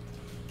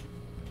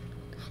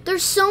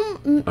 There's so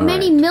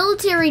many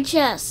military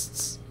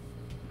chests.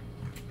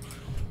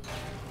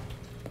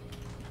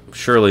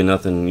 Surely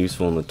nothing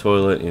useful in the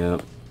toilet, yeah.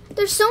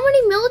 There's so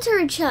many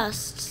military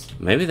chests.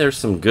 Maybe there's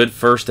some good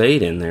first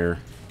aid in there.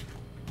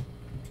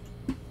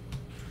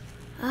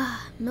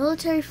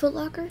 Military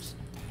footlockers?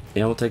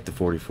 Yeah, we'll take the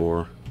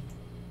 44.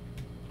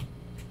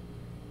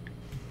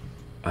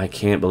 I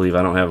can't believe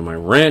I don't have my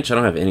wrench. I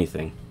don't have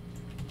anything.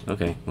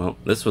 Okay, well,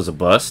 this was a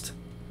bust.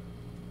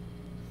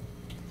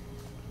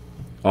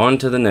 On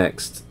to the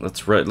next.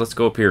 Let's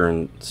go up here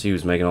and see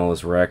who's making all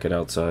this racket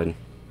outside.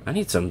 I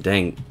need some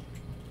dang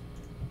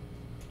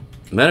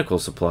medical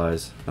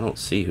supplies. I don't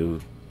see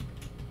who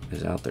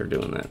is out there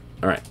doing that.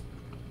 Alright.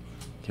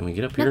 Can we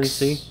get up here and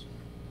see?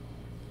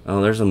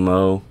 Oh, there's a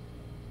Mo.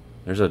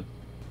 There's a...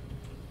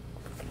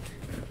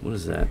 What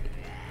is that?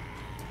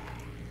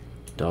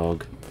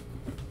 Dog.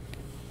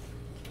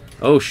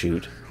 Oh,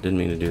 shoot. Didn't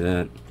mean to do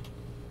that.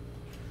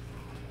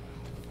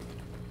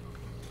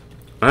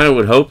 I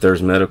would hope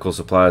there's medical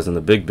supplies in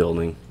the big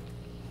building.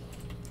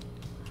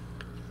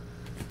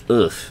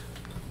 Ugh.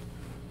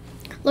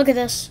 Look at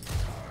this.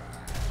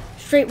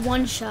 Straight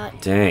one shot.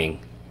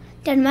 Dang.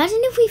 Dad, imagine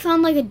if we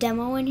found like a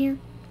demo in here.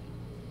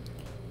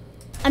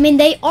 I mean,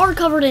 they are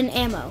covered in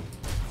ammo.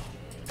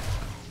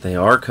 They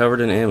are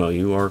covered in ammo.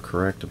 You are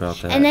correct about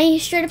that. And they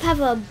straight up have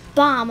a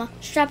bomb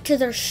strapped to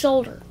their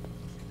shoulder.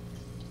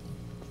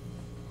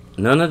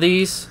 None of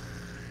these?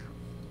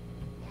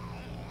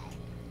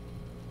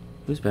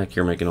 Who's back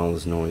here making all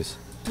this noise?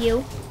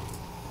 You.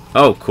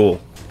 Oh,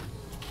 cool.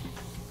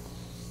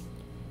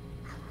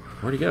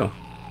 Where'd he go?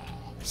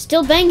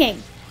 Still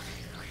banging.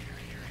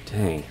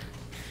 Dang.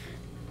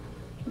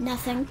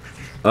 Nothing.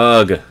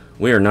 Ugh.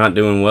 We are not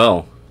doing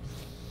well.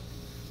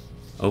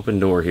 Open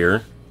door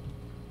here.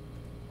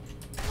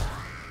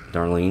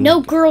 Darlene.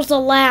 No girls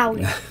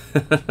allowed.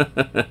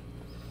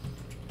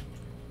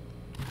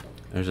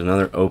 There's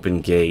another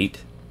open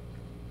gate.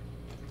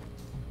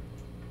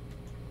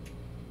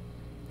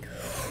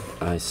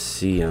 I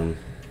see him.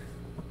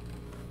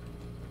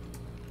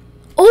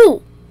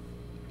 Oh!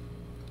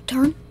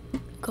 Turn.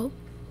 Go.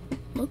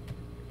 Look.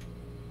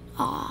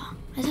 Aw.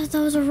 I thought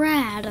that was a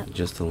rat.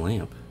 Just a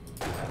lamp.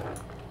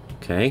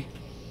 Okay.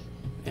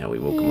 Yeah, we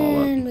woke them all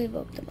up. And we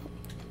woke them up.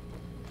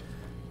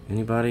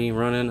 Anybody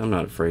running? I'm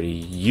not afraid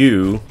of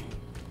you.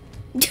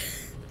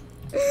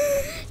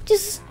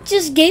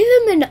 Just gave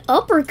him an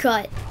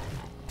uppercut.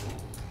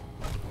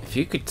 If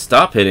you could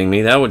stop hitting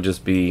me, that would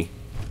just be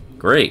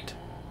great.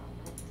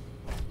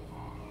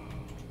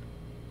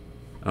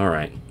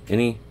 Alright.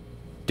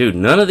 Dude,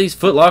 none of these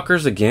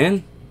footlockers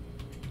again?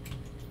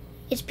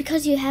 It's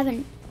because you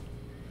haven't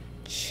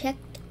checked.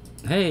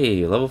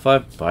 Hey, level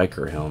 5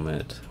 biker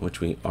helmet,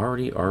 which we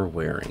already are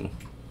wearing.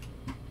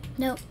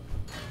 No.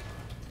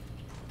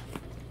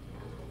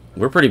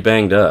 We're pretty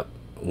banged up.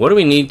 What do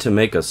we need to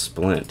make a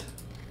splint?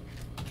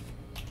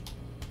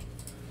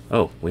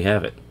 Oh, we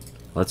have it.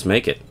 Let's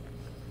make it.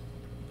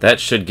 That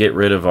should get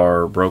rid of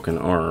our broken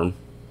arm.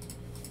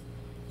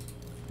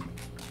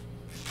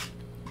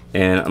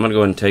 And I'm going to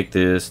go ahead and take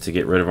this to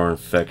get rid of our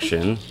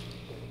infection.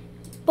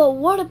 But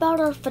what about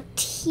our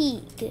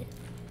fatigue?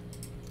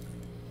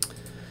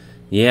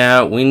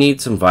 Yeah, we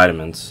need some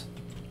vitamins,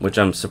 which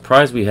I'm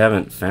surprised we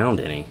haven't found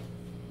any.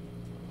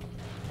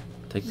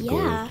 Take the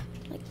glue. Yeah,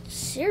 like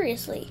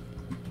seriously.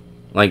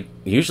 Like,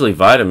 usually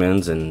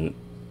vitamins and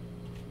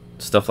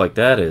stuff like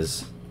that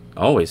is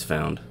always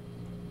found.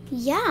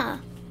 Yeah.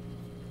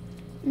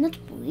 And that's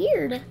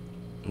weird.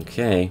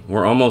 Okay,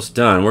 we're almost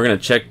done. We're going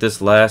to check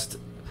this last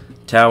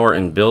tower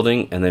and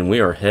building, and then we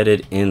are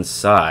headed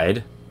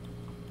inside.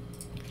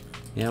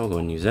 Yeah, we'll go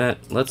and use that.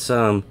 Let's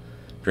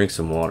drink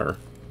some water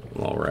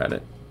while we're at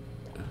it.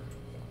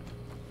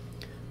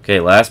 Okay,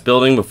 last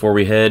building before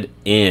we head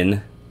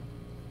in.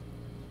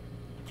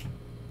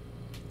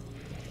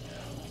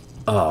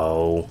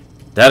 Oh,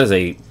 that is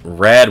a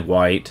rad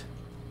white.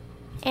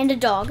 And a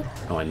dog.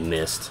 Oh, I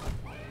missed.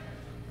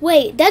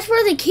 Wait, that's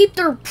where they keep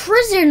their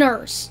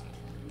prisoners.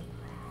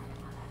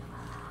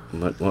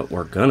 But what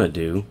we're gonna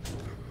do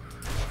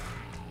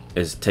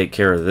is take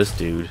care of this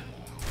dude.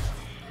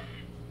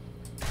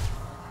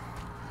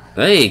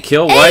 Hey,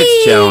 kill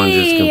White's challenge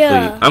is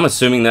complete. I'm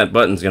assuming that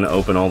button's gonna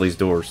open all these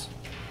doors.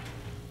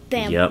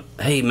 Bam. Yep.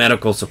 Hey,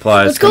 medical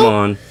supplies, Let's come go.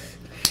 on.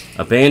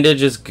 A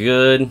bandage is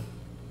good.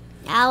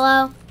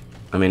 Aloe.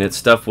 I mean, it's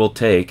stuff we'll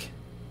take.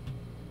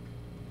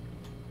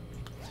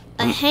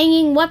 A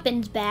hanging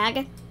weapons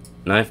bag.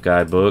 Knife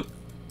guidebook.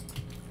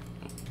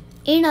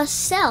 In a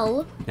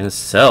cell. And a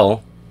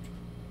cell.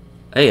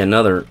 Hey,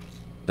 another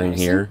thing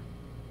here.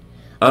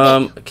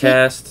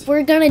 Cast.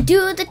 We're gonna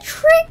do the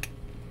trick.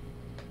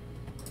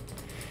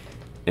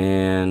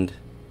 And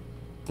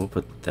we'll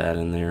put that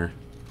in there.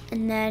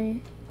 And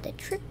then the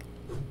trick.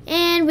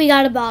 And we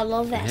got a bottle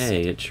of this.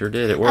 Hey, it sure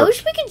did. It I worked.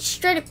 wish we could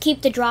straight up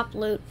keep the drop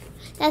loot.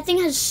 That thing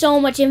has so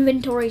much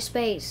inventory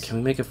space.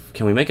 Can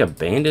we make a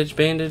bandage?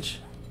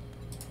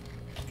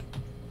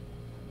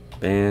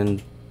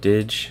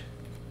 Bandage.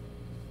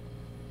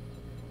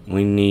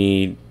 We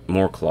need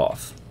more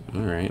cloth.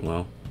 Alright,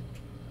 well.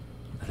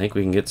 I think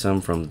we can get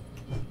some from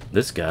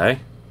this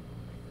guy.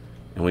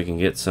 And we can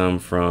get some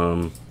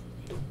from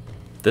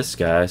this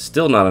guy.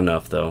 Still not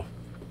enough, though.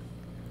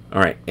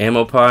 Alright,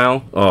 ammo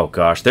pile. Oh,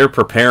 gosh. They're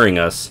preparing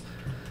us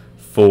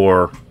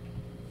for...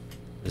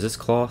 Is this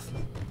cloth?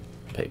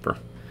 Paper.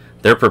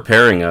 They're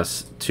preparing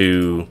us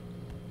to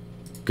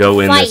go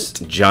in this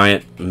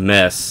giant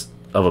mess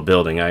of a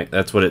building.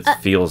 That's what it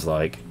feels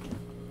like.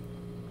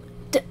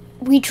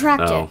 We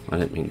tracked it. Oh, I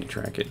didn't mean to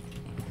track it.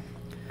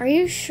 Are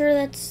you sure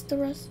that's the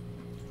rest?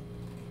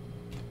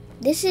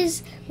 This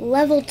is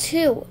level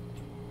 2.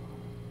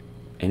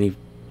 Any...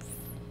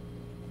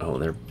 Oh,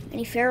 they're...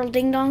 Any feral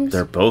ding-dongs?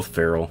 They're both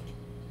feral.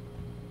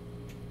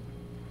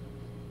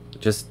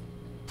 Just...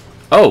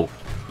 Oh!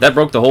 That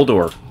broke the whole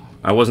door.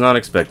 I was not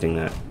expecting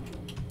that.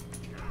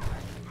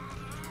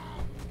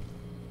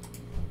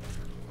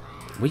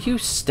 Will you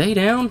stay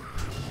down?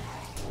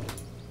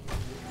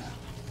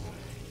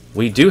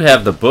 We do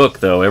have the book,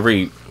 though.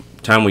 Every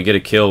time we get a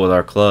kill with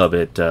our club,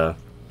 it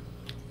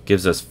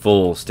gives us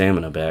full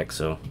stamina back,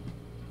 so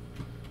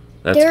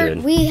that's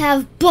good. We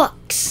have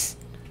books.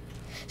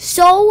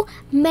 So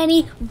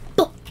many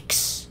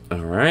books.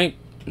 Alright.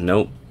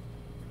 Nope.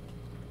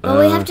 But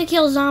we have to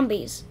kill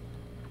zombies.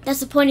 That's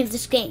the point of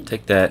this game.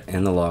 Take that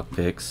and the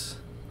lockpicks.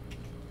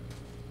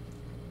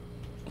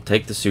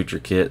 Take the suture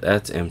kit.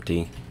 That's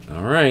empty.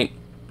 Alright.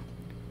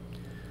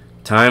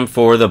 Time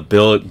for the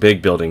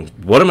big building.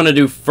 What I'm going to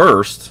do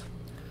first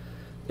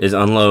is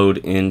unload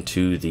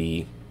into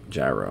the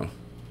gyro.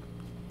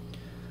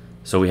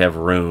 So we have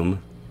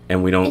room,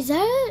 and we don't... Is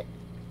that...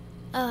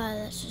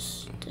 that's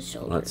just the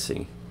shoulder. Let's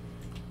see.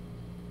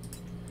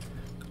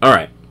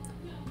 Alright.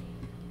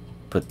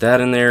 Put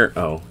that in there.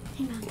 Oh.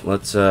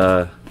 Let's,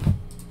 we'll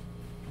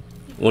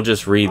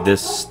just read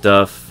this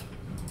stuff.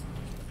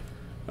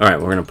 Alright,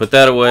 we're going to put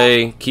that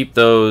away. Keep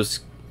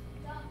those.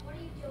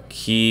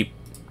 Keep...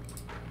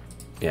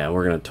 Yeah,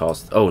 we're going to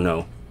toss... Oh,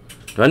 no.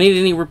 Do I need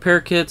any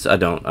repair kits? I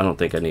don't. I don't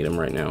think I need them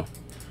right now.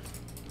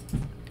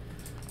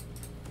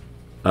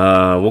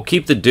 We'll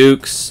keep the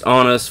Dukes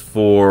on us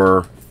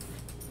for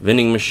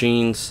vending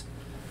machines.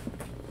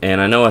 And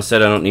I know I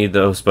said I don't need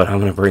those, but I'm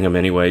going to bring them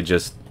anyway. I'm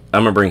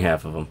going to bring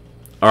half of them.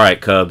 Alright,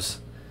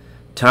 Cubs.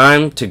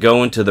 Time to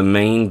go into the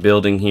main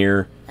building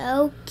here.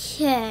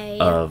 Okay.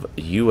 Of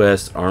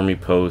U.S. Army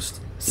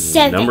Post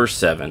 7. Number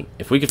 7.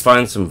 If we could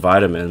find some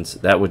vitamins,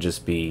 that would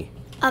just be...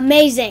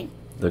 amazing.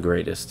 The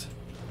greatest.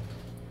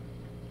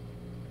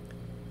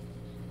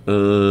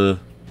 Yeah,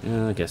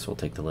 I guess we'll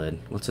take the lead.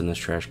 What's in this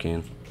trash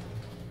can?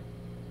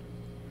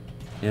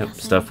 Yep,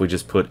 Nothing. stuff we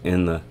just put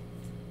in the...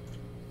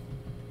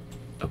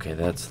 Okay,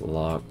 that's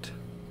locked.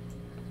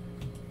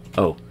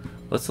 Oh,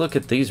 let's look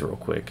at these real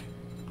quick.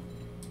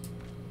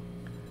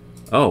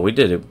 Oh, we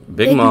did it.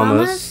 Big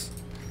Mamas,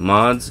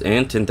 mods,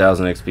 and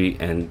 10,000 XP,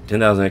 and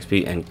 10,000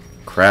 XP, and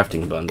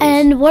crafting bundles.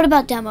 And what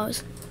about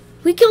demos?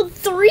 We killed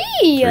 3!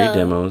 3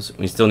 demos.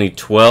 We still need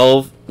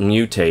 12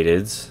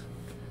 mutateds.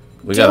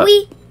 We got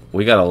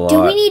a lot.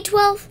 Do we need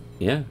 12?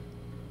 Yeah.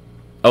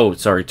 Oh,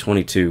 sorry,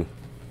 22.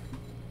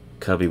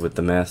 Cubby with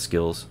the math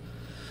skills.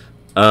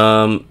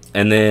 And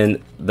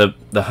then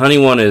the honey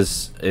one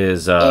is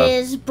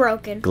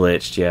broken.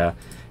 Glitched, yeah.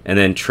 And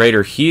then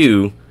Trader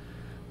Hugh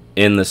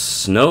in the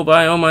snow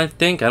biome, I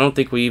think. I don't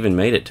think we even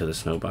made it to the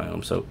snow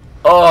biome. So,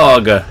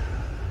 ugh.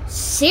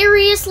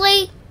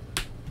 Seriously?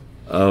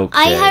 Okay.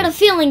 I had a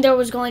feeling there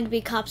was going to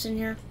be cops in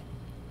here.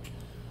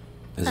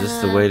 Is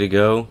this the way to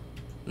go?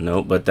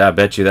 Nope, but I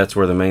bet you that's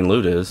where the main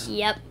loot is.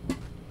 Yep.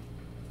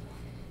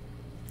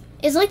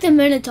 It's like the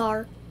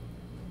Minotaur.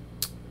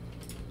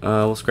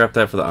 We'll scrap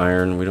that for the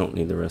iron. We don't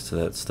need the rest of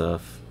that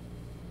stuff.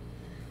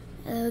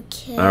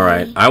 Okay.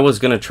 Alright, I was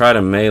going to try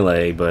to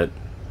melee, but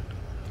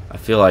I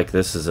feel like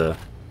this is a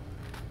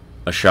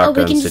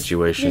shotgun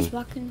situation. Just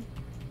walk in.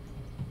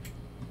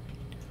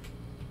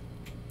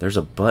 There's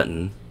a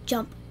button.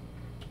 Jump.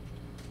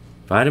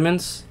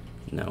 Vitamins?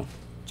 No.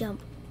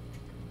 Jump.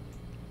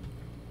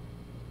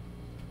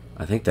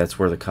 I think that's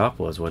where the cop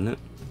was, wasn't it?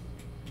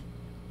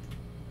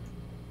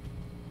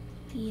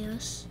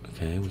 Yes.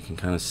 Okay, we can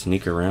kind of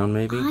sneak around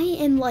maybe.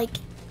 I am like...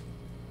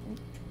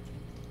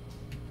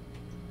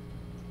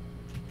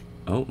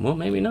 Oh, well,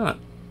 maybe not.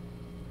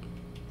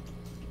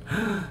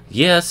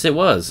 Yes, it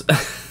was. Do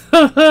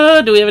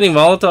we have any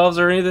Molotovs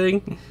or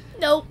anything?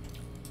 Nope.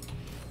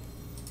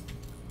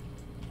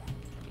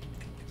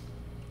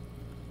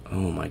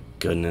 Oh my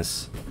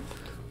goodness.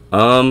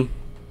 Oh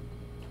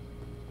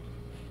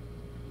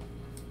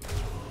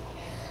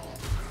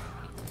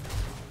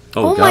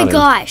my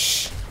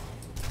gosh.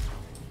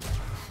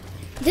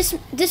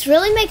 This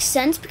really makes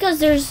sense because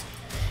there's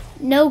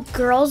no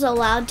girls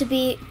allowed to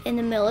be in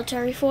the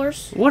military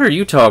force. What are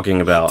you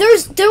talking about?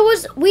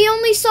 We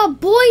only saw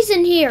boys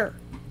in here.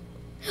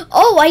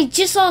 Oh, I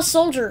just saw a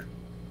soldier.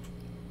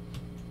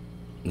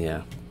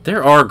 Yeah.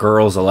 There are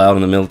girls allowed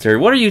in the military.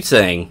 What are you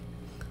saying?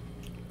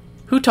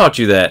 Who taught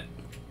you that?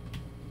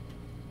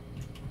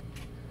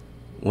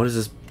 What is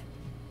this?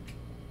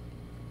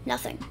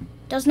 Nothing.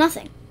 Does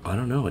nothing. I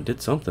don't know. It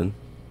did something.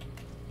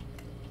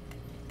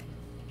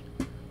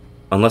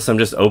 Unless I'm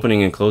just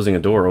opening and closing a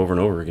door over and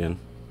over again.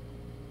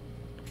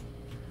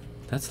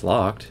 That's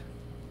locked.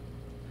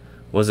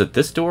 Was it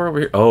this door over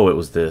here? Oh, it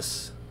was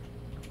this.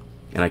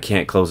 And I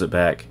can't close it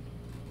back.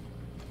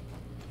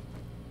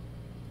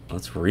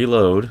 Let's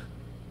reload.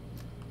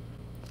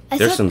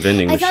 There's some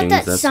vending machines. I thought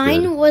that That's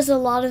sign good. was a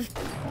lot of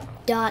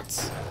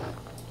dots.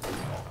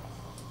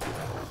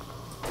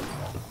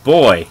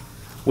 Boy,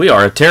 we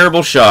are a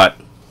terrible shot.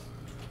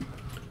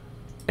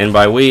 And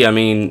by we, I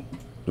mean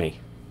me.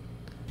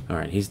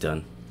 Alright, he's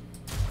done.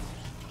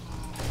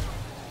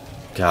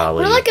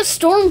 Golly. We're like a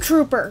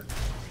stormtrooper.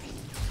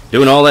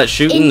 Doing all that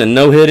shooting and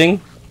no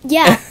hitting?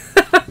 Yeah.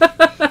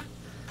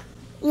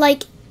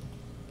 like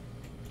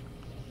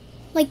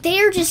they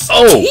are just...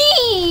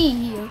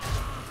 Oh!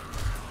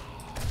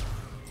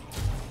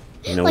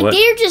 You know like, what?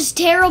 they're just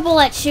terrible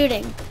at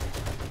shooting.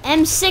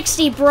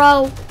 M60,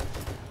 bro.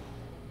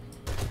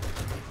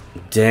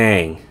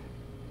 Dang.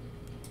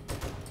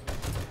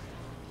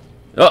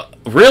 Oh,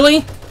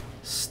 really?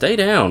 Stay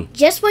down.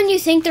 Just when you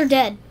think they're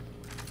dead.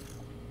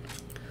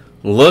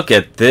 Look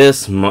at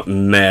this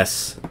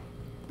mess.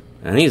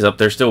 And he's up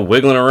there still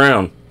wiggling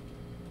around.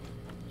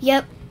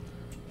 Yep.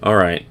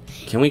 Alright.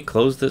 Can we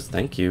close this?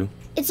 Thank you.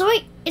 It's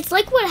like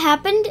what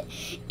happened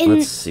in...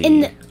 Let's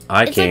see.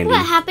 Eye It's candy. like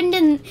what happened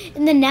in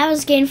the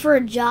Navisgane for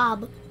a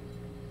job.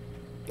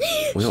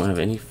 We don't have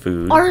any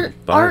food. Our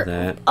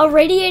that.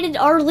 irradiated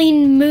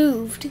Arlene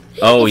moved.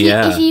 Oh,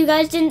 yeah. If you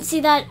guys didn't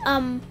see that,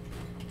 That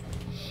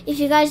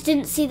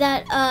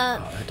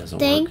doesn't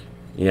thing. work.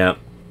 Yeah.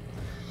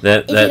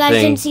 If you guys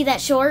thing, didn't see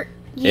that short,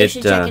 you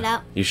should check it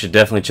out. You should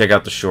definitely check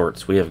out the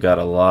shorts. We have got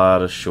a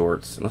lot of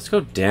shorts. Let's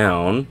go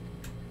down.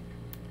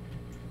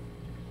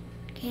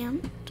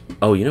 Cam.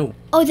 Oh, you know.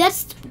 Oh,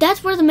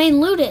 that's where the main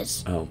loot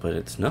is. Oh, but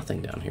it's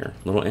nothing down here.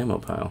 Little ammo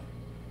pile.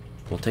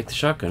 We'll take the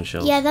shotgun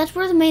shells. Yeah, that's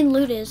where the main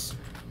loot is.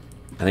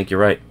 I think you're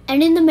right.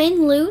 And in the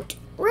main loot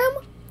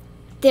room,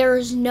 there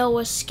is no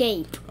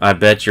escape. I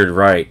bet you're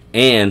right.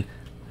 And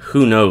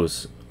who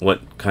knows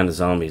what kind of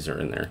zombies are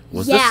in there?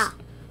 Was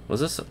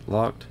this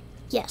locked?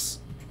 Yes.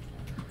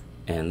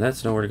 And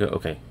that's nowhere to go.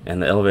 Okay. And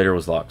the elevator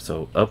was locked,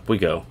 so up we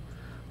go.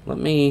 Let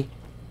me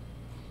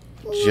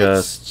Let's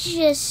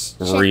just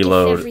check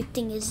reload. if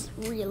everything is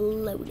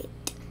reloaded.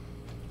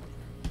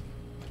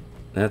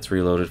 That's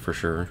reloaded for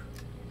sure.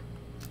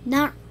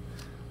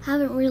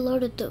 Haven't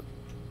reloaded the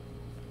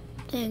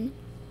thing.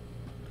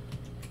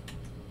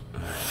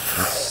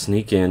 Let's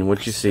sneak in.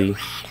 What'd you see?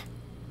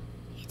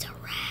 It's a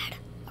rat,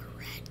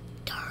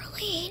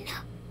 Darlene.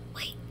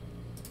 Wait,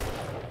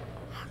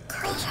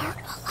 girls aren't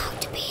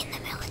allowed to be in the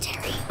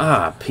military.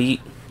 Ah,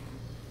 Pete.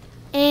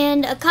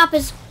 And a cop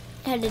is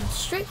headed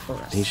straight for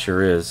us. He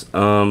sure is.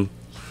 Oh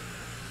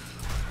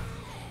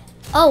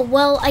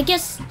well, I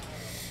guess.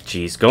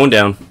 Jeez, going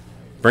down.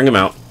 Bring him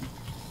out.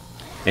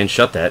 And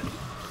shut that.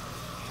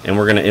 And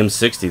we're gonna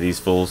M60 these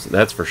fools.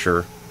 That's for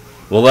sure.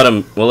 We'll let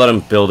him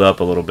build up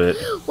a little bit.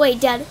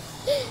 Wait, Dad.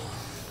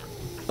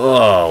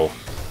 Oh.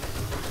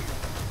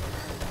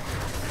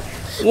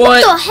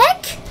 What the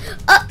heck?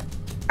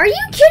 Are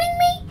you kidding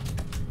me?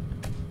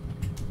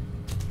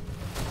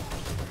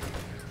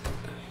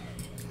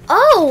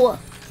 Oh.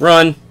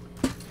 Run.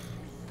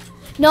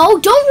 No,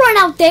 don't run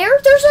out there.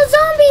 There's a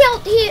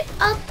zombie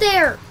out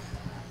there.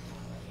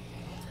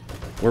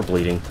 We're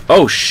bleeding.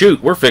 Oh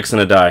shoot, we're fixing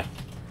to die.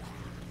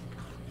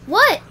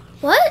 What?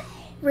 What?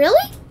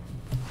 Really?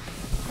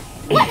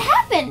 What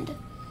happened?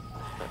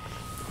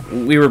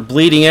 We were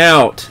bleeding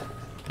out.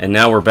 And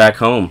now we're back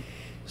home.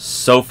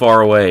 So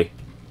far away.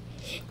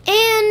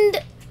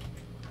 And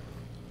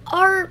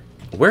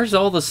Where's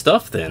all the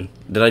stuff then?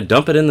 Did I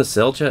dump it in the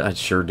cell chat? I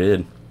sure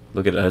did.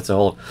 Look at it. It's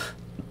all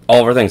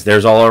of our things.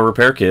 There's all our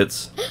repair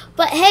kits.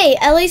 But hey,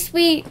 at least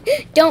we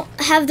don't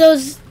have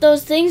those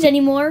things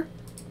anymore.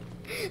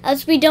 At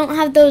least we don't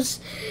have those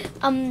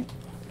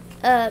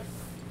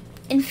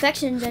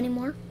infections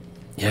anymore.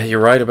 Yeah, you're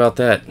right about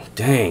that.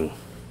 Dang.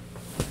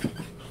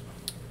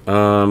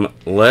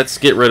 Let's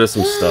get rid of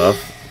some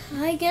stuff.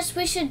 I guess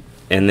we should.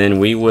 And then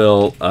we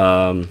will,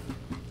 why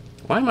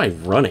am I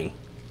running?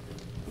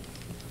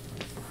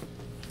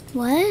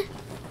 What?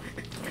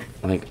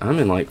 Like, I'm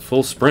in, like,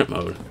 full sprint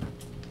mode.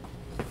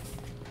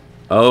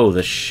 Oh,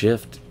 the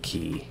shift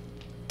key.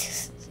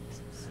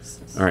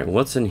 Alright,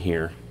 what's in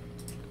here?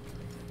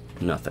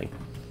 Nothing.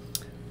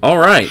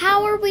 Alright.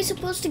 How are we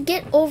supposed to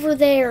get over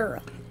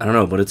there? I don't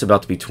know, but it's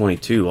about to be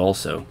 22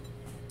 also.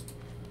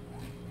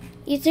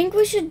 You think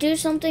we should do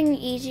something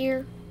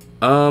easier?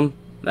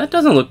 That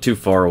doesn't look too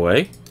far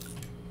away.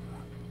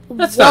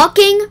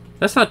 Walking?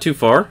 That's not too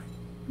far.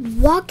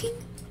 Walking?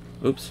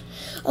 Oops.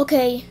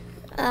 Okay.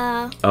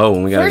 Oh,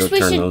 and we gotta go first we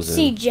turn should those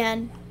see in.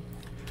 Jen.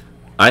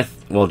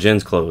 Well,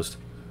 Jen's closed.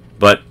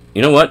 But,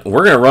 you know what?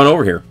 We're gonna run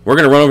over here. We're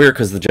gonna run over here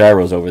because the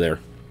gyro's over there.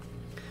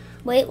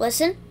 Wait,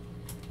 listen.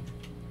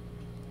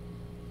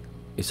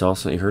 You saw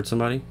something? You heard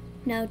somebody?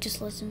 No,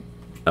 just listen.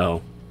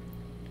 Oh.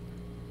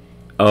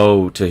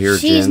 Oh, to hear Jen?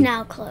 She's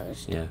now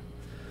closed. Yeah.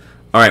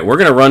 Alright, we're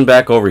gonna run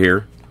back over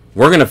here.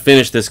 We're gonna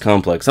finish this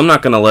complex. I'm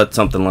not gonna let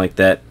something like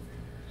that.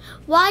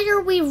 Why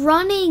are we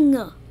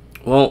running?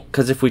 Well,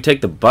 because if we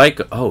take the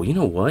bike... Oh, you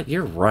know what?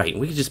 You're right.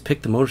 We could just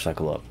pick the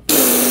motorcycle up.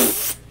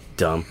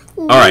 Dumb.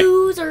 Alright.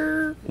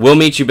 Loser. We'll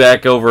meet you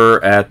back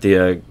over at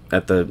the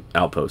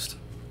outpost.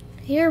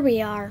 Here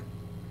we are.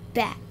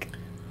 Back.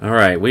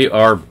 Alright, we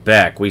are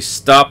back. We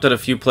stopped at a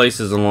few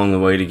places along the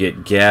way to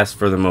get gas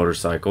for the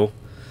motorcycle.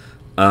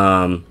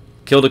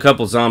 Killed a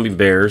couple zombie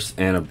bears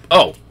and a...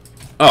 Oh,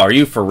 are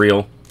you for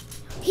real?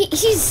 He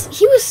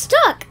was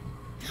stuck.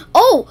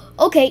 Oh,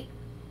 okay.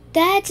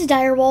 That's a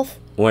dire wolf.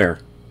 Where?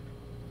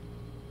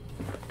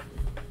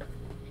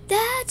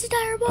 It's a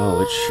dire boss.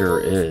 Oh, it sure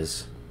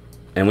is.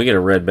 And we get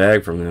a red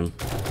bag from them.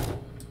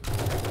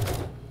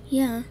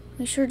 Yeah,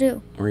 we sure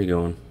do. Where are you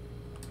going?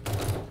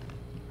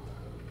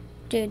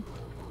 Dude.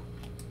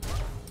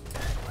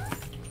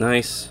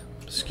 Nice.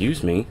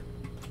 Excuse me.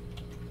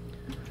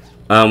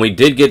 We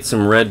did get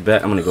some red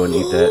bag. I'm gonna go and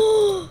eat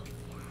that.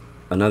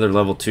 Another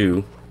level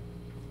 2.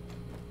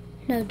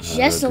 No,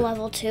 just a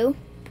level 2.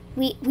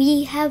 We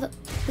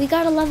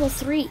got a level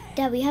 3.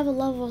 Dad, we have a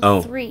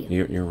level 3.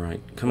 You're right.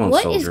 Come on,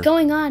 What soldier. is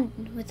going on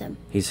with him?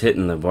 He's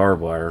hitting the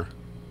barbed wire.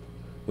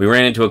 We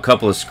ran into a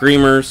couple of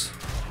screamers.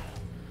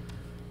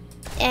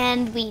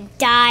 And we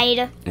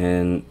died.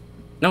 And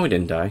no, we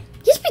didn't die.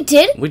 Yes, we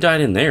did. We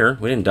died in there.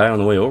 We didn't die on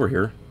the way over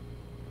here.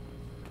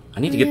 I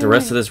need to get the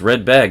rest of this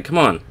red bag. Come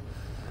on.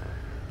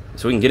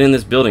 So we can get in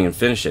this building and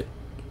finish it.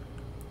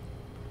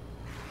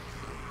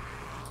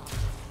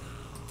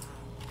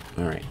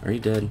 Alright, are you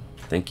dead?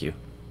 Thank you.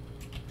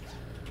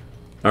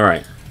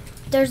 Alright.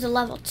 There's a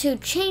level 2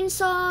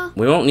 chainsaw.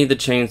 We won't need the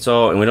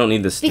chainsaw and we don't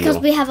need the steel. Because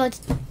we have a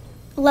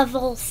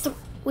level 3.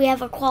 We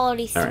have a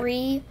quality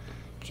 3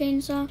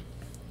 chainsaw.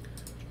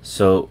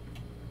 So,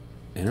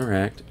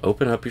 interact.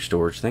 Open up your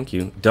storage. Thank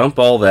you. Dump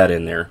all that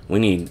in there. We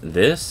need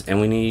this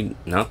and we need...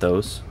 Not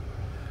those.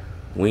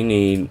 We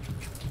need...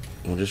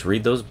 We'll just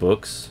read those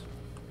books.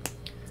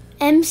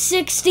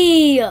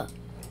 M60.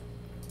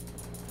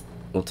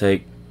 We'll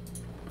take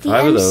The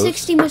 5 of those.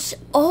 M60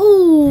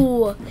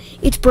 Oh,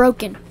 it's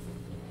broken.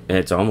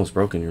 It's almost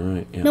broken, you're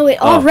right. Yeah. No,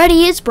 it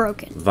already is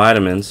broken.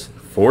 Vitamins,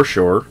 for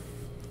sure.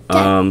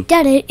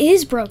 Dad, it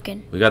is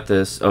broken. We got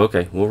this. Oh,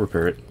 okay, we'll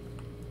repair it.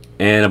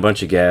 And a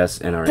bunch of gas.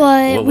 And all right.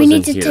 But what we was need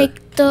in to here?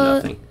 take the...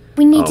 Nothing.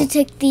 We need to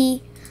take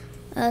the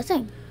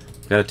thing.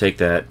 Gotta take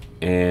that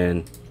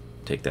and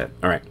take that.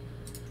 All right.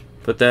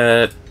 Put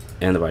that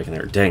and the bike in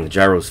there. Dang, the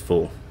gyro's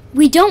full.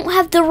 We don't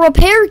have the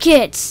repair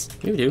kits.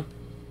 Yeah, we do.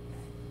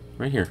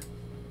 Right here.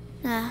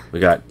 Nah. We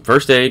got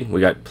first aid. We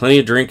got plenty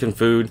of drink and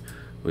food.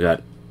 We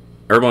got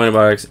herbal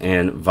antibiotics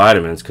and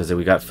vitamins because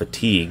we got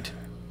fatigued.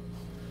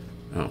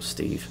 Oh,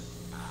 Steve.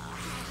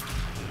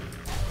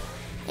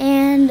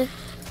 And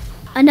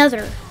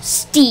another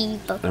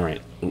Steve. All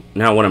right.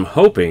 Now, what I'm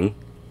hoping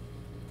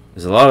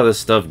is a lot of this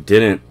stuff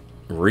didn't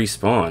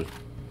respawn.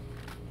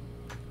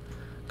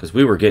 Because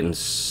we were getting...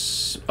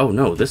 Oh,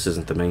 no, this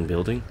isn't the main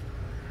building.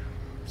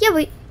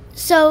 Yeah,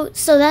 so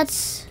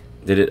that's...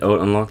 Did it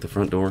unlock the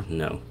front door?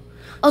 No.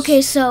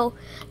 Okay, so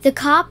the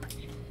cop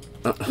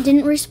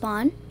didn't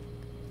respawn.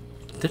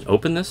 Did it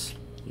open this?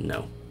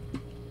 No.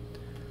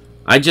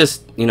 I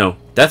just,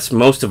 that's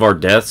most of our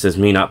deaths is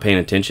me not paying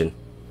attention.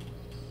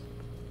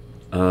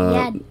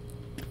 Yeah.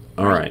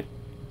 Alright.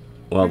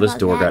 Well, this about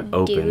door that, got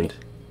opened. dude?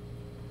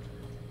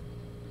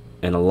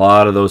 And a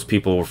lot of those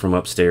people were from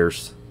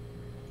upstairs.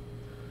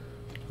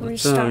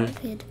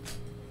 Restarted.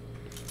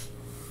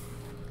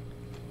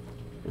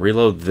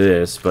 Reload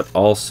this, but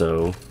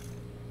also...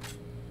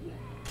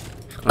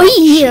 Oh,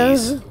 yeah.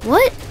 jeez.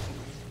 What?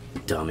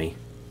 Dummy.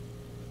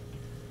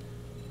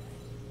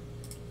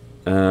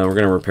 We're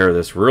going to repair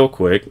this real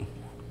quick.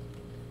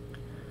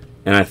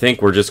 And I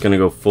think we're just going to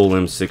go full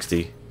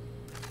M60.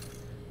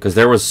 Because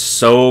there was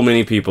so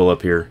many people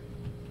up here.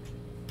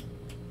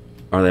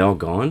 Are they all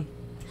gone?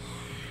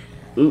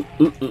 Ooh,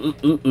 ooh, ooh,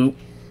 ooh, ooh.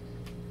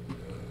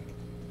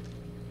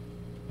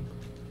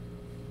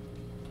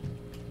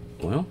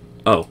 Well,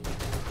 oh.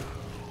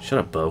 Shut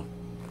up, Bo.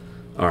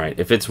 Alright,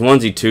 if it's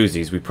onesie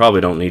twosies, we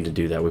probably don't need to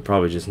do that. We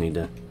probably just need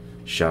to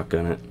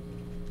shotgun it.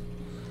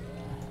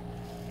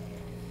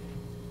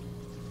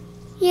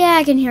 Yeah,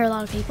 I can hear a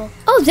lot of people.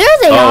 Oh, there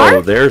they are.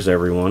 Oh, there's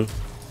everyone.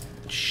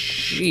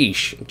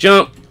 Sheesh.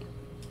 Jump.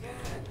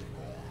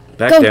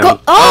 Back Go, down. go.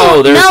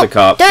 Oh, there's no, the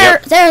cop. There,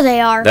 Yep. there they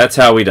are. That's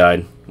how we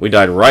died. We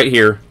died right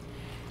here.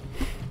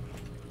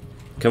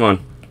 Come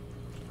on.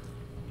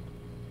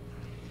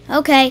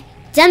 Okay,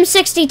 it's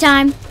M60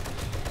 time.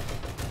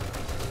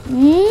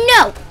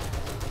 No.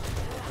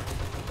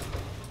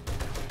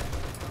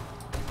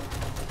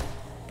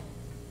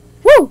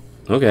 Woo.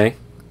 Okay.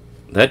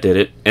 That did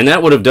it. And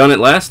that would have done it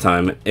last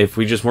time if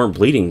we just weren't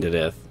bleeding to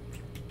death.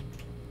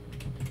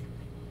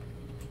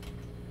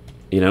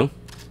 You know?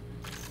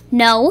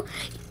 No,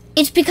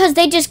 it's because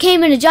they just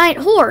came in a giant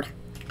horde.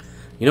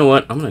 You know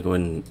what? I'm going to go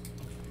ahead and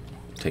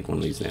take one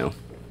of these now.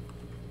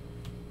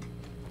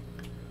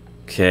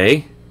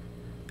 Okay.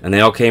 And they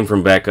all came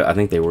from back up. I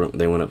think they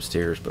went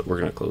upstairs, but we're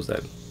going to close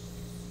that.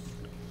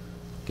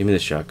 Give me the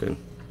shotgun.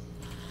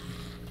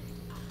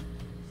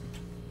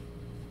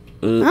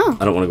 Oh,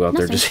 I don't want to go out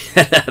there nothing. just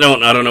yet. I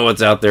don't know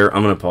what's out there.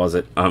 I'm going to pause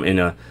it.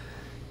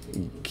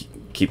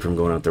 Keep from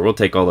going out there. We'll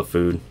take all the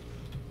food.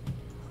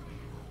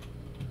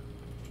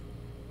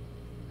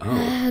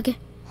 Oh. Okay.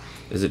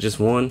 Is it just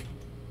one?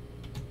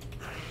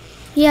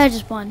 Yeah,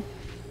 just one.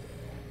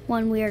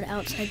 One weird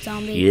outside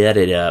zombie. Get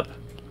it up.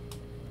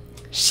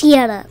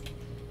 Shut up.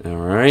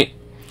 Alright.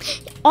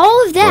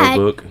 All of that,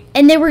 book.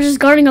 and they were just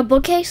guarding a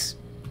bookcase?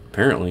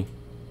 Apparently.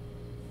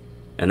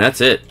 And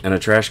that's it. And a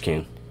trash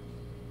can.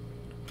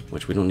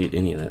 Which we don't need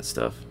any of that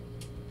stuff.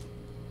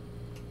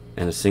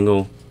 And a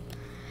single...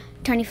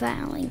 Tiny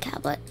filing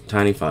cabinet.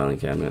 Tiny filing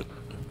cabinet.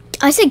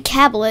 I said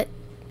cabinet.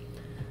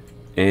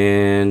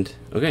 And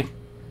okay.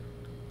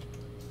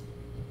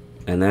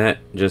 And that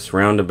just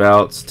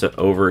roundabouts to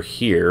over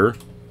here.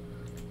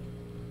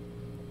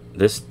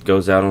 This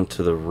goes out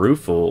onto the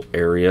roofle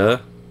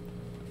area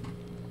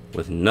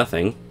with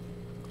nothing.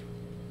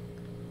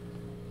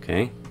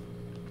 Okay.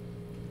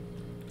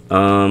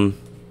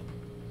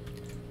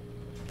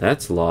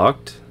 That's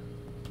locked.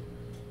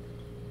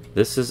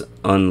 This is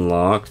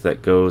unlocked.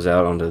 That goes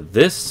out onto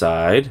this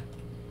side.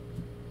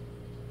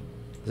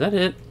 Is that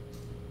it?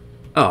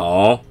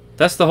 Oh,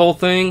 that's the whole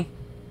thing?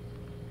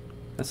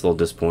 That's a little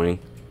disappointing.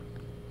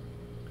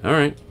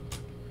 Alright.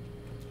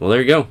 Well,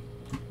 there you go.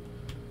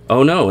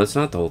 Oh no, that's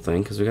not the whole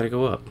thing, because we gotta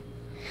go up.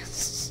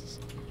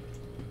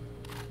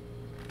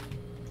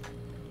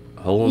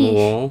 Hole in the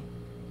wall.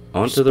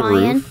 Onto the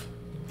roof.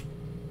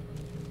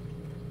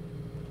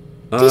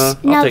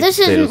 Now this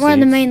isn't where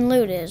the seeds. main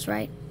loot is,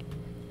 right?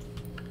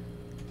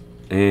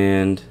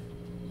 And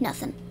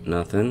Nothing.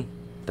 nothing.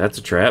 That's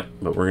a trap,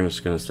 but we're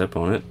just gonna step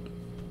on it.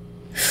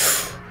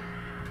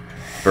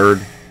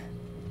 Bird.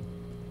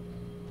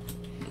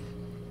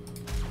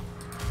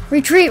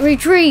 Retreat,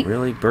 retreat!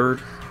 Really,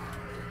 bird?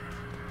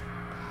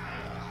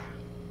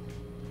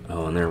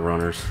 Oh, and they're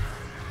runners.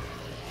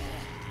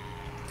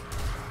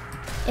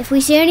 If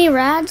we see any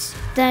rads,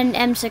 then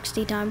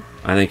M60 time.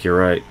 I think you're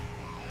right.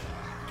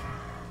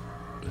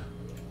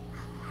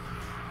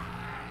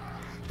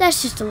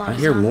 That's just a lot I of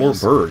hear zombies. more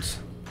birds.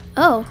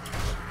 Oh.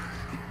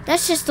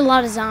 That's just a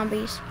lot of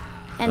zombies.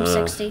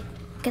 M60.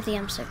 Get the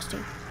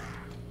M60.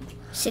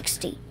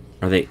 60.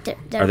 Are they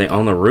They're are they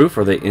on the roof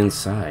or are they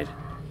inside?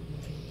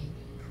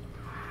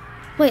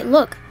 Wait,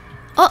 look.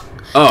 Oh,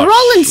 Oh, they're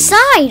all shoot.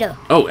 inside.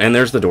 Oh, and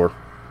there's the door.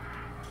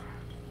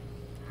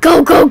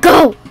 Go, go,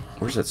 go!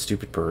 Where's that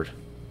stupid bird?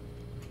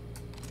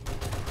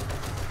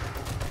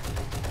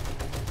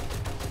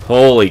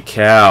 Holy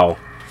cow.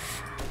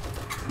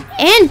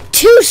 And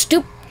two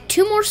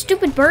more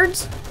stupid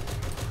birds.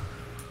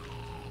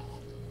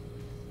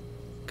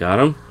 Got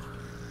him?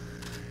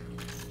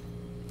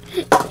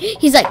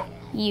 He's like,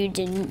 you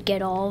didn't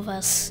get all of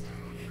us.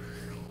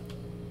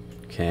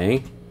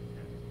 Okay.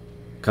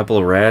 Couple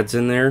of rads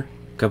in there.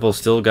 Couple of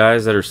still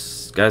guys that are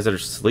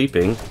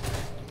sleeping.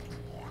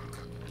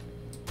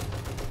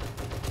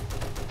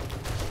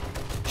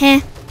 Heh.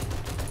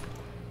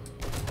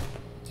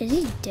 Is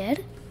he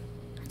dead?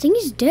 I think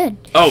he's dead.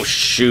 Oh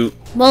shoot.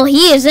 Well,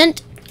 he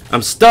isn't.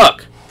 I'm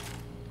stuck.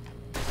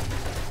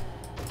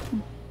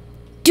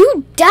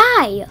 Dude,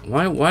 die.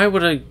 Why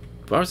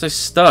was I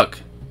stuck?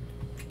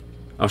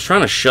 I was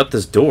trying to shut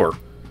this door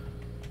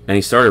and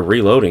he started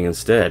reloading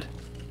instead.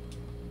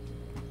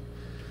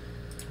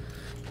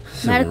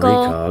 Some Medical.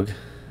 recog.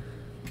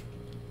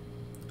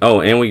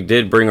 Oh, and we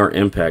did bring our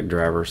impact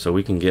driver so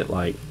we can get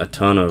like a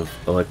ton of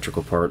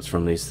electrical parts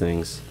from these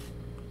things.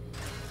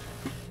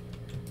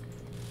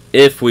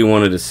 If we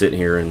wanted to sit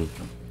here and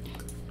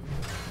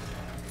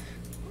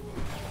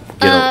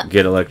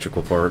get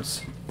electrical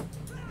parts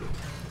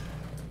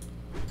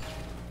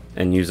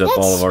and use up That's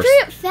all of our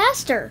straight up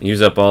faster.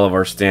 use up all of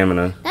our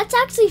stamina. That's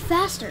actually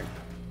faster.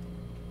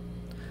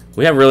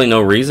 We have really no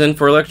reason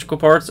for electrical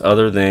parts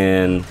other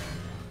than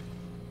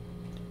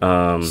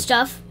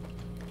Stuff.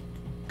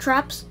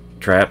 Traps.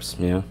 traps,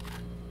 yeah.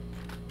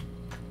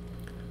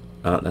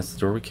 That's the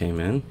door we came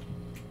in.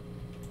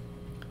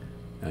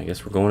 I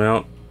guess we're going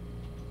out.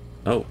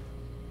 Oh,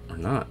 or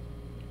not.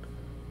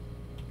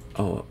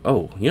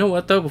 Oh, you know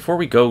what though? Before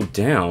we go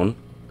down,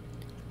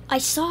 I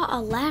saw a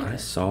ladder. I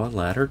saw a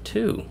ladder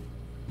too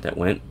that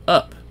went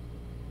up.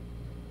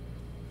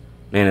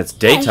 Man, it's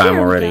daytime here we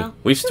already. go.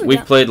 We've Here we we've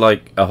go. played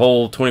like a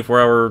whole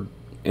 24-hour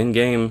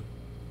in-game.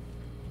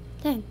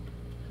 Dang.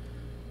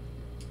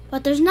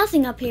 But there's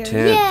nothing up here.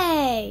 Tent.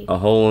 Yay! A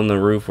hole in the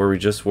roof where we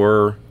just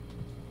were.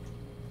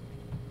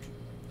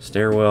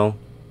 Stairwell.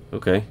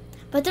 Okay.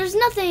 But there's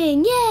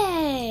nothing.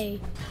 Yay!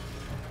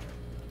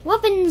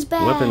 Weapons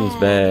bag. Weapons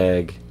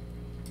bag.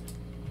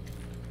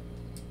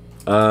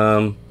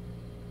 Nah,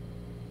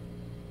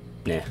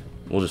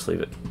 we'll just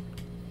leave it.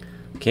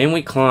 Can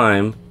we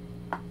climb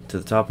to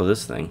the top of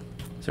this thing?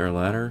 Is there a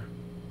ladder?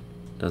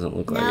 Doesn't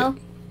look like No.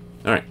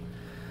 it. Alright.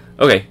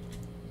 Okay.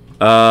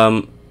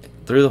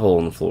 Through the hole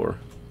in the floor.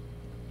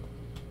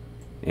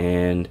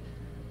 And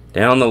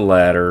down the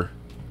ladder.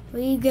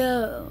 We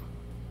go.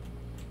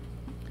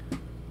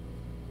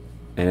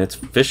 And it's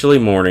officially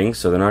morning,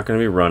 so they're not going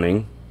to be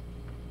running.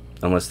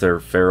 Unless they're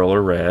feral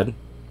or red.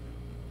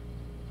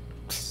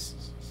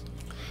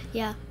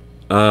 Yeah.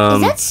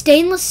 Is that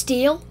stainless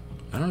steel?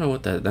 I don't know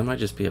what that might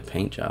just be a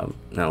paint job.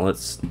 Now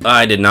let's...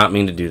 I did not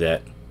mean to do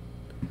that.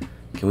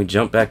 Can we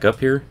jump back up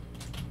here?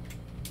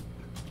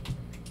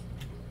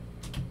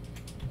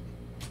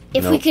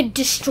 If we Nope. could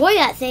destroy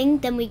that thing,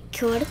 then we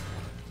could.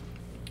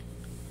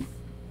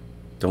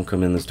 Don't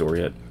come in this door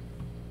yet.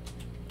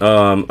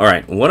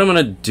 Alright, what I'm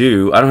gonna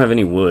do... I don't have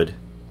any wood.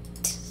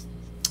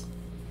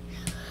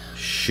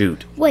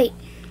 Shoot. Wait.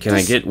 Can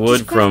I get wood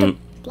just craft from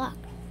a block.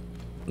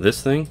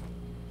 this thing?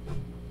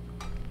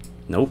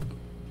 Nope.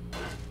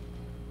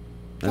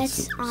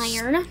 That's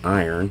iron.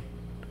 Iron.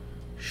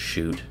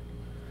 Shoot.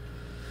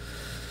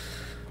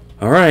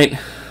 Alright.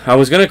 I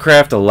was going to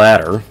craft a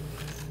ladder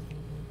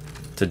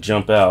to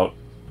jump out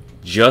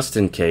just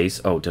in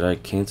case. Oh, did I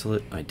cancel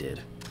it? I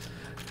did.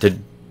 To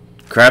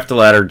craft a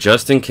ladder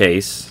just in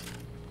case.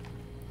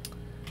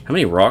 How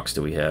many rocks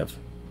do we have?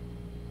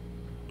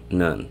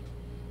 None.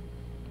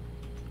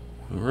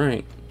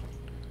 Alright.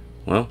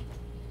 Well,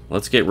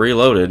 let's get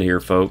reloaded here,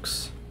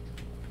 folks.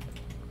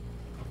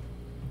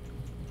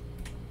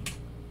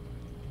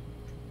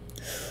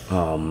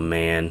 Oh,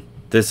 man.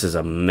 This is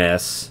a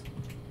mess.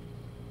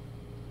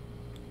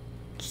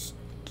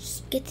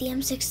 Just get the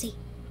M60.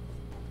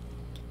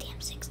 Get the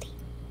M60.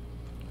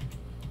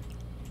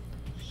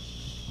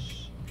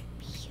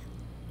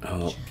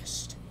 Oh.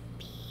 Just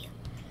be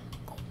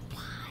quiet.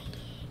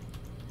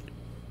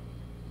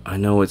 I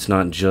know it's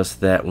not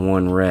just that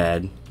one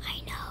rad. I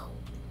know.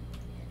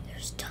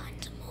 There's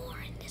tons more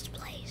in this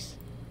place.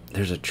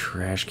 There's a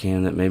trash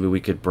can that maybe we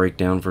could break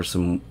down for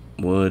some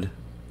wood.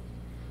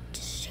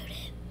 Just shoot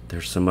it.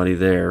 There's somebody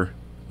there.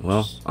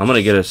 Well, I'm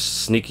gonna get a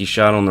sneaky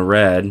shot on the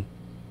rad.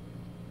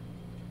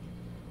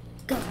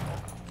 Go.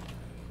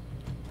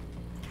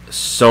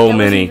 So That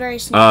many. wasn't very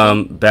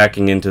sneaky.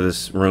 Backing into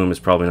this room is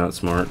probably not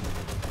smart.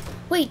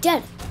 Wait,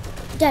 Dad.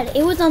 Dad,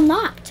 it was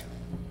unlocked.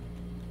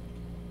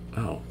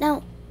 Oh.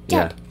 Now,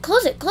 Dad, Yeah.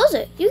 close it. Close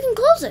it. You can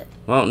close it.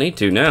 Well, I don't need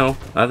to now.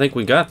 I think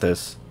we got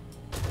this.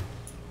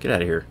 Get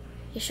out of here.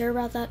 You sure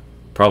about that?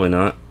 Probably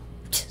not.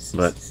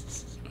 But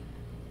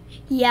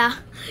Yeah.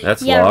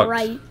 that's Yeah, locked.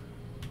 right,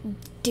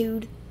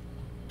 dude.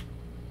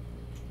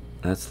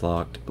 That's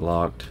locked.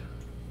 Locked.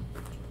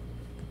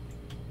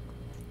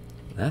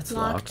 That's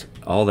Locked. locked.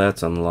 All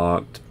that's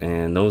unlocked.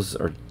 And those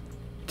are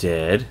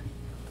dead.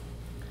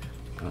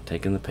 Not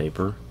taking the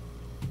paper.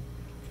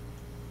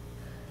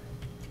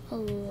 A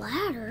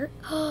ladder?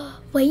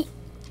 Wait.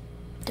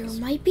 There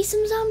might be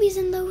some zombies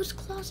in those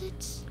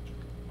closets.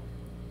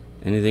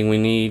 Anything we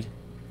need?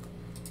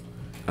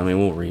 I mean,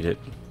 we'll read it.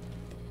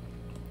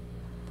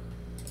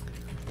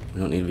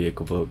 We don't need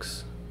vehicle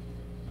books.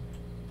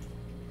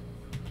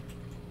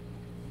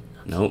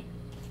 Nope.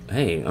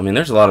 Hey, I mean,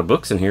 there's a lot of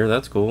books in here.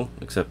 That's cool.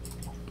 Except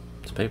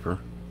it's paper.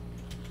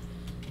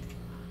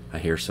 I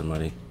hear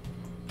somebody.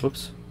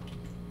 Whoops.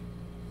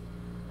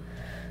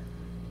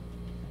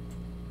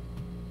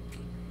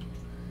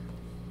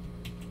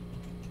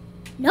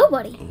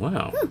 Nobody.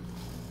 Wow.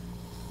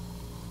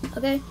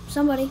 Okay,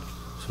 somebody.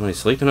 Somebody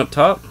sleeping up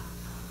top?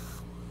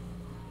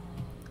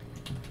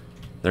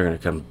 They're gonna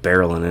come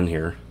barreling in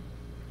here.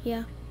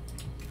 Yeah.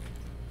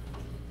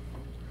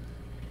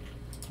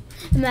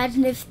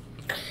 Imagine if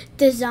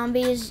the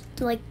zombie is,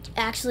 like,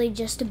 actually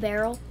just a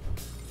barrel.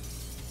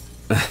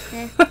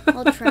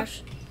 All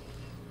trash.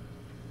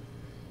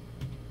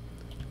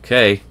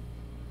 Okay.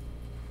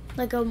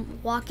 Like a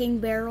walking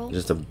barrel.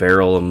 Just a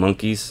barrel of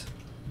monkeys.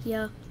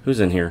 Yeah. Who's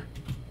in here?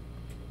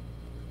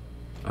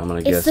 I'm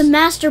gonna It's guess. the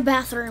master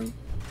bathroom.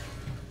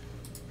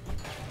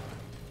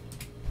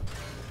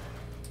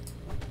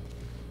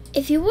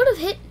 If you would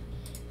have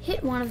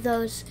hit one of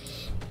those,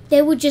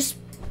 they would have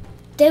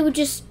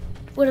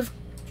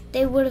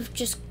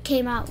just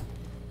came out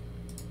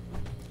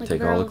like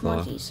Take a all barrel the of claw.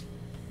 monkeys.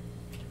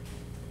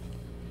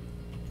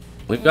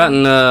 We've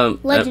gotten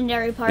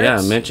Legendary parts. Yeah,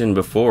 I mentioned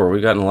before,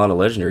 we've gotten a lot of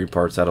legendary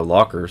parts out of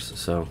lockers,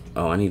 so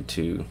I need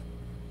to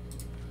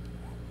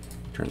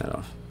turn that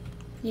off.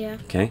 Yeah.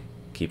 Okay,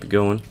 keep it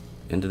going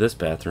into this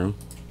bathroom.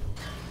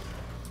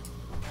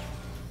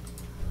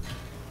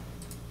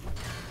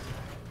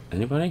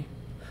 Anybody?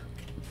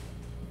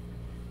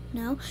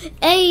 No.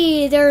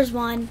 Hey, there's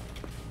one.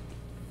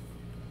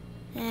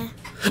 We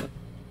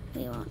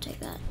won't take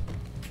that.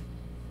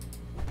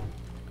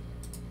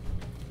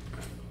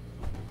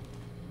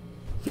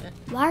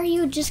 Why are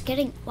you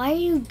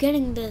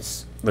getting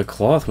this? The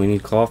cloth. We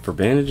need cloth for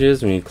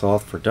bandages. We need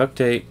cloth for duct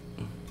tape.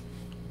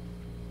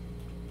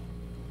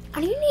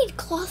 How do you need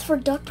cloth for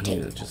duct I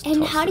need tape? to just And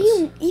toss how do this.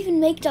 you even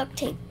make duct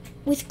tape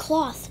with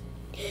cloth?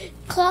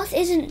 Cloth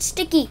isn't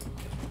sticky.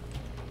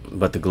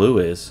 But the glue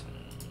is.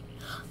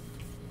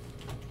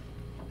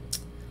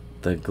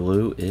 The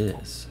glue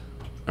is.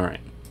 Alright.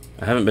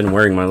 I haven't been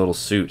wearing my little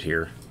suit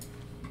here.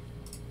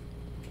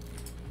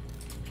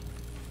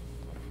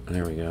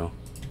 There we go.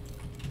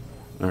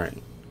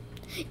 Alright.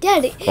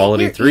 Dad,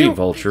 Quality 3,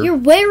 Vulture. You're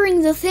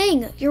wearing the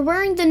thing. You're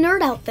wearing the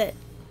nerd outfit.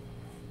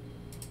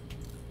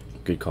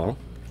 Good call.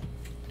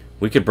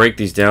 We could break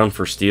these down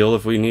for steel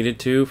if we needed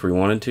to, if we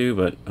wanted to,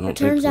 but I don't think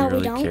turns we out we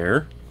really don't.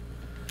 care.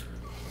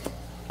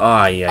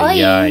 Ay,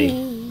 ay,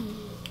 ay.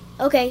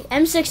 Okay,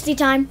 M60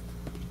 time.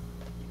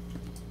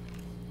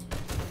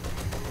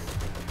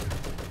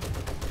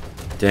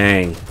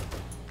 Dang.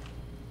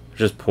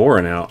 Just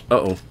pouring out.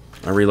 Uh-oh.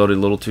 I reloaded a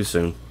little too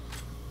soon.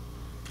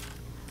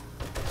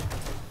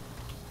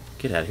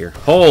 Get out of here.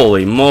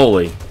 Holy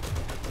moly.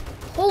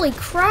 Holy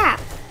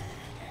crap.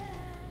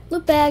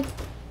 Loot bag.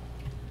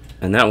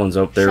 And that one's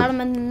up there Shot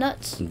him in the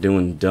nuts.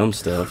 doing dumb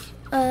stuff.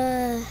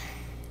 Yeah,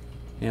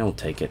 we'll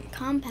take it.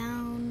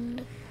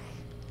 Compound.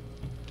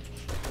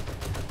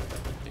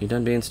 You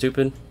done being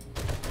stupid?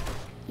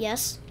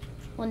 Yes.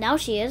 Well, now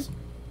she is.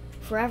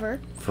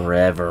 Forever.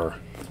 Forever.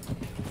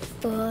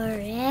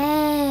 Forever.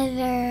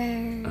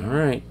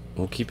 Alright,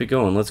 we'll keep it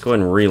going. Let's go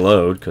ahead and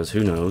reload, because who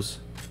knows?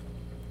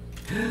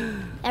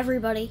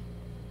 Everybody.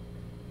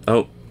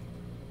 Oh.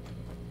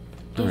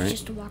 He's Alright.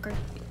 just a walker.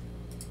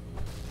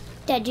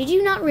 Dad, did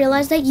you not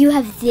realize that you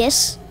have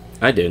this?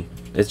 I did.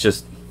 It's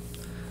just...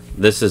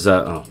 This is,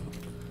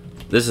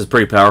 this is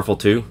pretty powerful,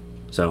 too.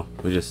 So,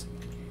 we just...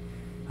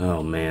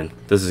 Oh, man.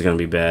 This is going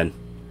to be bad.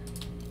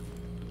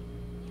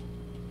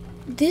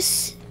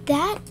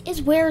 That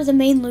is where the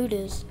main loot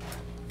is.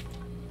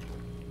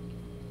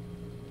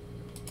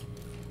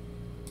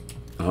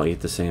 I'll eat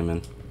the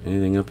salmon.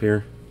 Anything up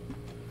here?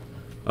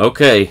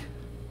 Okay.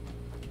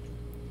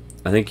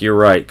 I think you're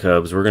right,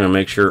 Cubs. We're going to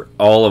make sure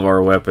all of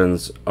our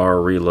weapons are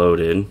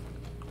reloaded.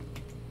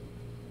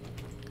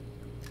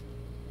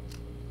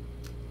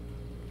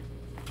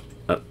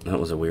 Oh, that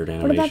was a weird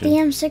animation. What about the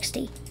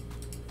M60?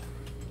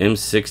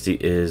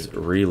 M60 is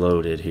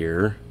reloaded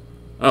here.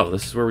 Oh,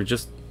 this is where we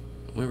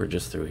were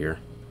just through here.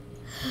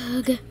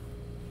 Okay.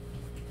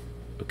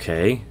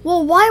 Okay.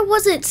 Well, why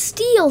was it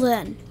steel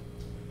then?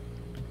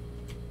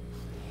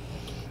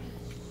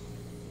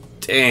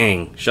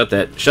 Dang. Shut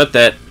that. Shut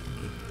that.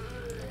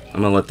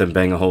 I'm gonna let them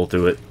bang a hole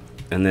through it.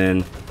 And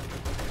then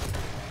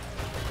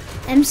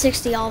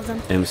M60, all of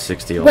them.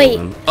 M60 all Wait.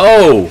 of them.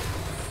 Oh!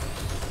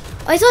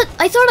 I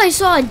thought I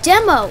saw a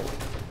demo.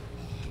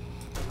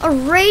 A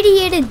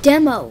radiated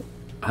demo.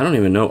 I don't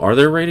even know. Are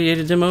there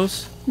radiated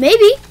demos?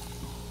 Maybe.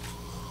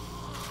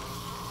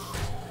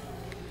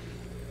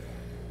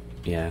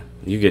 Yeah.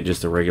 You get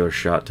just a regular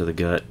shot to the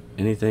gut.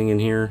 Anything in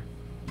here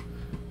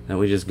that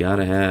we just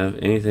gotta have?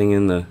 Anything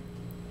in the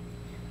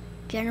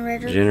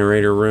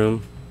generator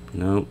room?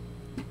 Nope.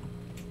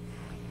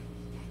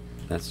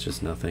 That's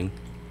just nothing.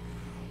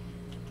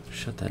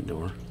 Shut that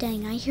door.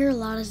 Dang, I hear a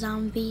lot of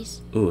zombies.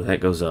 Ooh, that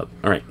goes up.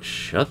 Alright,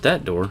 shut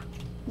that door.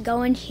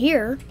 Go in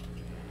here.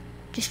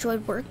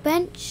 Destroyed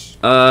workbench.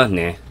 Nah.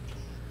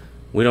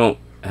 We don't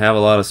have a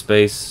lot of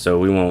space, so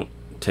we won't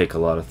take a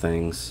lot of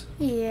things.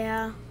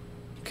 Yeah.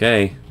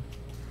 Okay.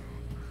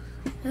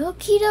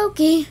 Okie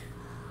dokie.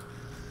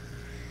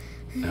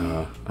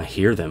 I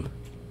hear them.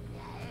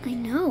 I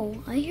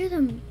know. I hear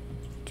them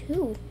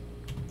too.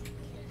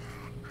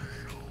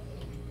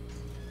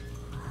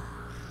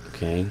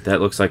 Okay, that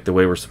looks like the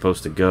way we're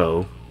supposed to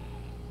go.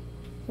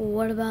 Well,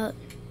 what about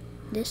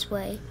this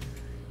way?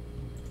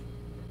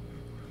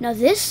 Now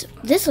this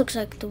looks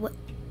like the way.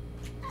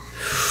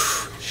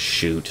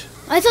 Shoot.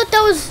 I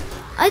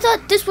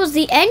thought this was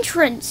the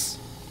entrance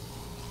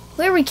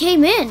where we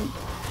came in.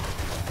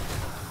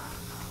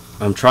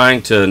 I'm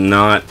trying to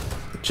not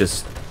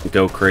just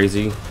go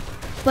crazy,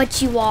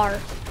 But you are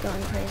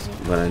going crazy.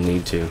 but I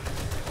need to.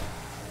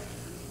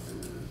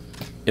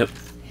 Yep.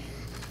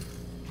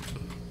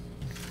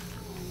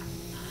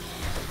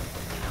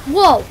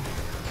 Whoa!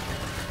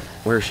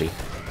 Where is she?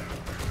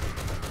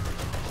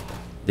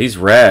 These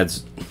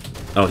rads.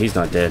 Oh, he's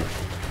not dead.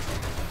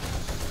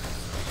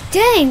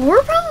 Dang,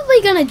 we're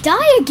probably gonna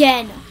die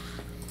again.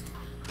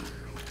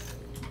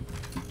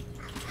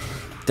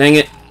 Dang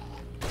it.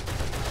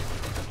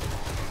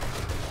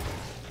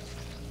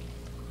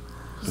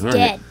 He's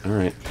dead.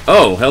 Alright.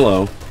 Oh,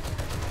 hello.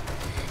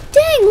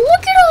 Dang,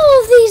 look at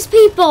all of these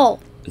people.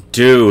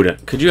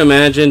 Dude, could you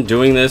imagine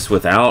doing this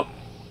without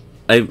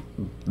a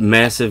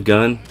massive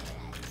gun?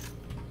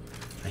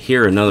 I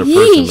hear another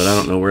person, but I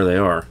don't know where they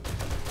are.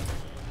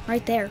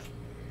 Right there.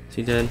 Is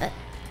he dead?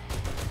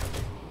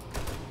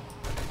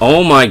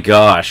 Oh my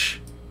gosh.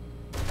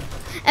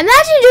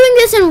 Imagine doing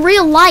this in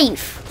real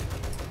life.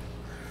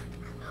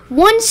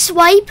 One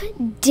swipe,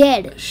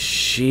 dead.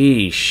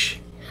 Sheesh.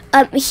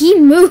 He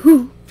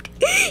moved.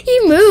 He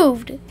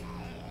moved.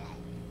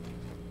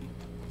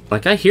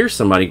 Like, I hear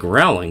somebody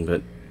growling,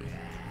 but...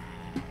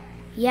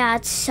 Yeah,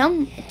 it's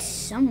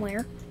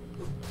somewhere.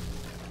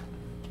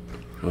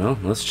 Well,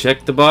 let's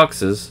check the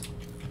boxes.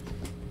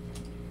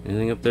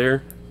 Anything up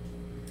there?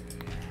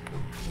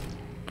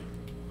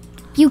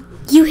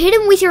 You hit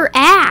him with your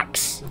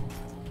axe.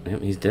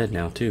 Yep, he's dead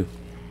now, too.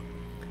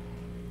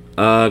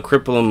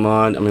 Cripple him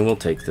mod. I mean, we'll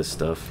take this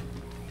stuff.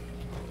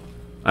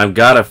 We've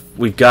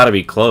gotta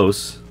be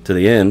close to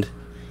the end.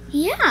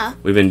 Yeah.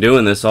 We've been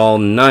doing this all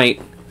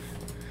night.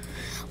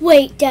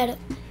 Wait, Dad,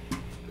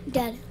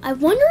 I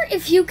wonder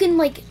if you can,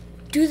 like,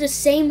 do the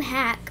same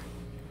hack.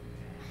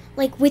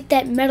 Like, with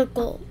that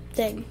medical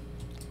thing.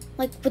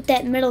 Like, with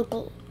that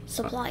medical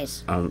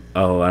supplies.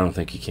 Oh, I don't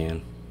think you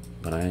can.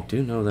 But I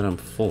do know that I'm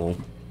full.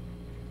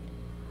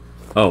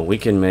 Oh, we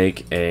can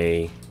make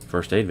a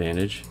first aid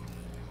bandage.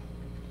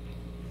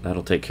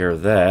 That'll take care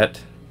of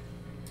that.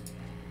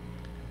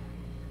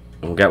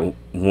 And we've got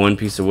one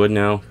piece of wood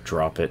now.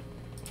 Drop it.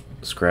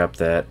 Scrap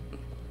that.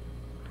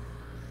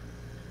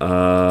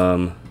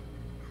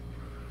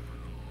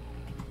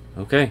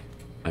 Okay.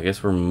 I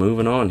guess we're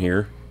moving on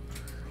here.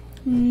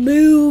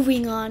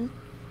 Moving on.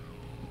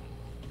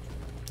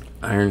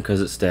 Iron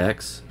because it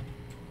stacks.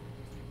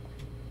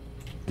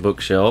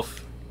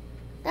 Bookshelf.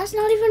 That's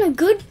not even a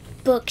good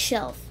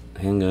bookshelf.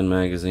 Handgun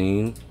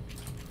magazine.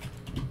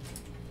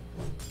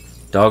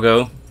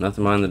 Doggo.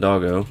 Nothing mind the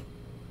doggo.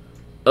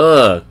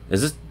 Ugh.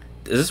 Is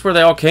this where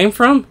they all came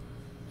from?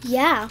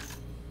 Yeah.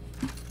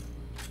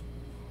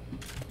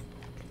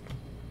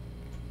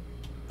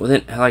 Well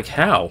then, like,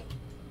 how?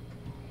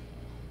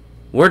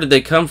 Where did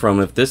they come from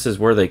if this is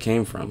where they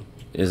came from?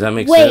 Does that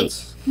make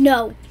sense?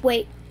 No,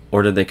 wait.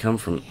 Or did they come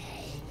from...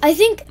 I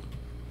think...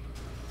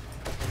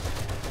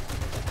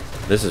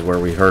 This is where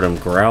we heard them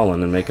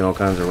growling and making all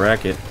kinds of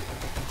racket.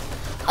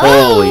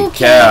 Oh, Holy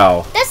okay.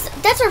 cow.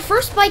 That's our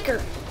first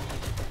biker.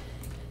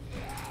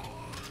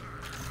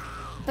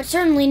 But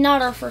certainly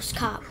not our first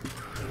cop.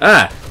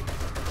 Ah!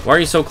 Why are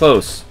you so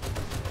close?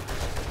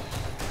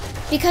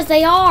 Because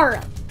they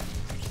are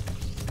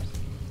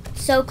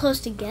so close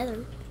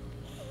together.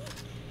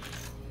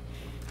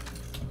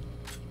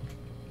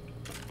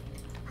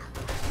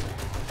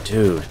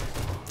 Dude,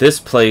 this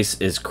place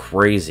is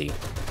crazy.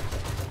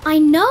 I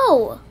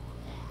know.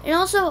 And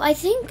also, I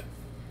think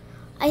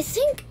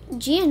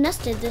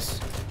GNS did this.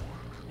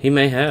 He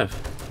may have.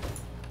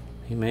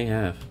 He may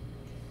have.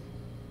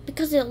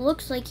 Because it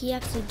looks like he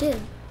actually did.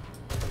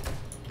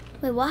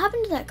 Wait, what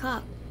happened to that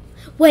cop?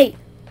 Wait.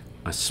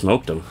 I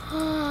smoked him.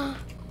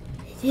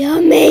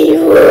 The main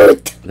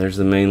loot. There's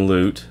the main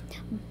loot.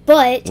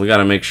 But We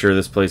gotta make sure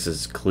this place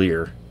is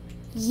clear.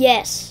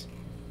 yes.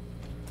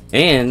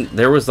 And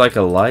there was like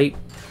a light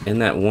in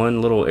that one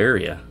little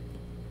area.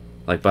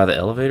 Like by the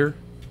elevator.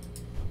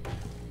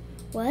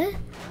 What?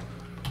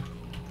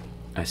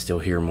 I still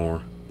hear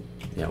more.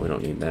 Yeah, we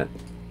don't need that.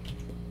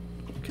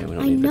 Okay, we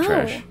don't I need know. the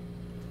trash.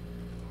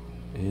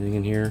 Anything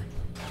in here?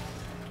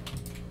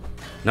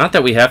 Not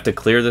that we have to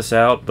clear this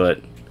out,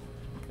 but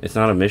it's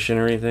not a mission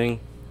or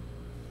anything.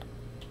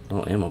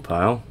 Oh, ammo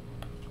pile.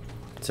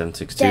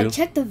 7.62. Dad,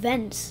 check the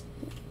vents.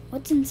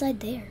 What's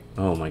inside there?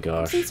 Oh my What's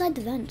gosh. inside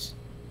the vents?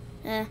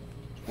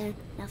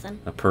 Nothing.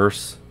 A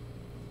purse.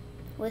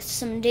 With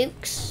some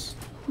dukes.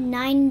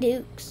 9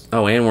 dukes.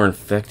 Oh, and we're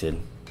infected.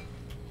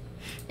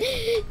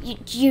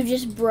 You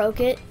just broke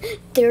it.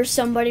 There's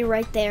somebody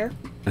right there.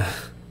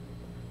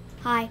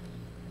 Hi.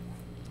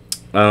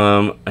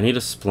 I need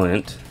a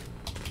splint.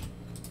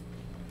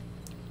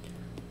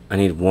 I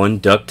need 1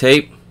 duct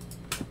tape.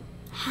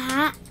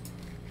 Hat.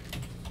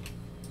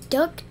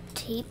 Duct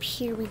tape.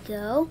 Here we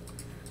go.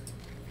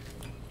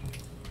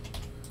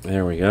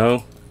 There we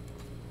go.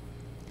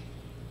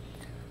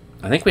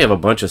 I think we have a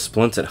bunch of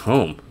splints at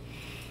home.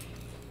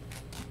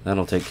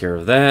 That'll take care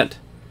of that.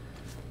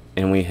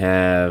 And we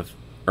have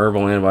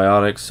herbal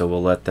antibiotics, so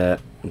we'll let that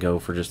go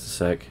for just a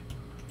sec.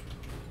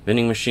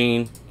 Vending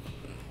machine.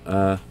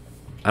 I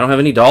don't have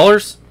any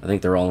dollars. I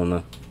think they're all in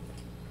the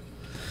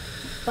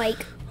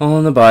Bike. all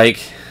on the bike.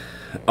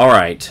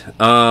 Alright.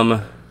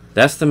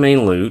 That's the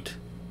main loot.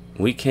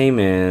 We came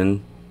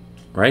in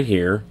right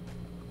here.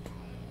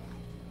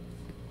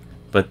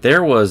 But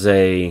there was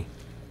A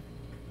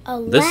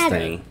ladder. this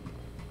thing.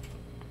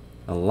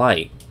 A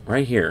light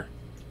right here.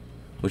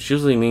 Which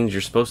usually means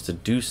you're supposed to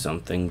do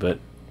something, but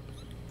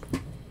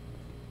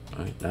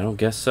I don't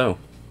guess so.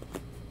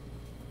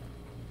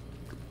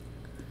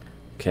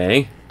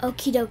 Okay.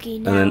 Okie dokie.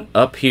 Now And then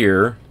up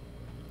here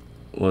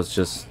was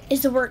just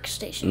is the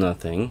workstation.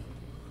 nothing.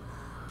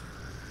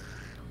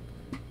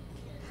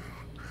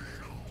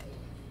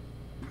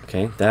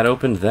 Okay, that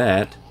opened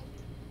that.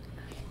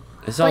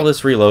 Is all Wait.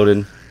 this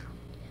reloaded?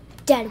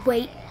 Dad,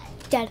 wait.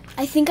 Dad,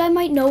 I think I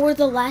might know where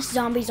the last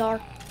zombies are.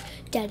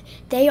 Dad,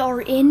 they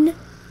are in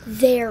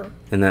there.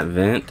 In that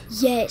vent?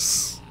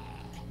 Yes.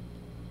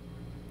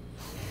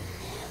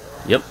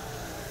 Yep.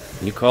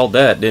 You called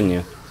that, didn't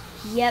you?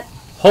 Yep.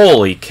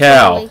 Holy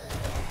cow! Totally.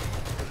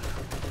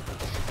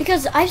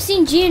 Because I've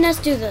seen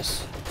GNS do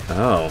this.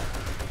 Oh.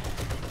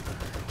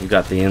 You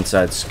got the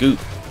inside scoop.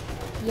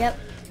 Yep.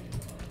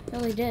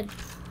 Really did.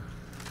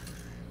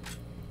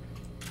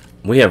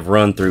 We have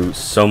run through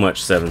so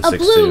much A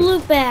 762. blue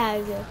loot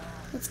bag.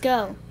 Let's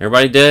go.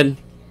 Everybody dead?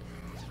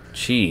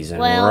 Cheese and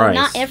Well, rice.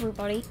 not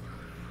everybody.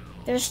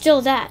 There's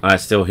still that. I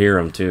still hear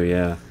them too,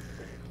 yeah.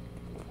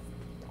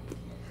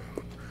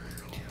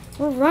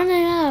 We're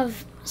running out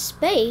of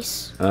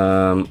space.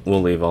 We'll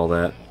leave all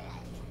that.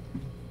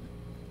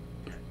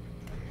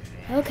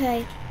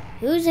 Okay.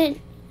 Who's in?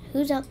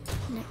 Who's up?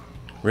 No.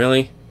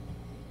 Really?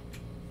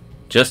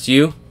 Just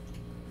you?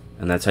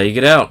 And that's how you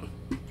get out.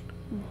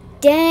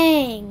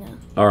 Dang.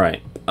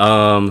 Alright.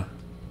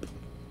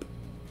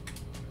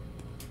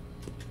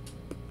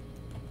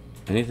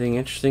 Anything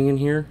interesting in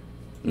here?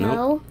 Nope.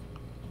 No.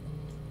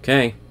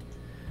 Okay.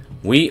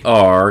 We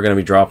are going to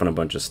be dropping a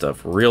bunch of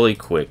stuff really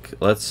quick.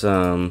 Let's,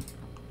 Why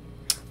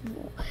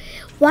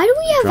do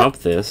we have? drop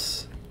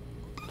this.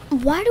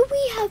 Why do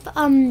we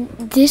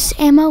have this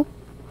ammo?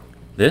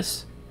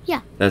 This?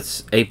 Yeah.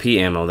 That's AP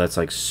ammo. That's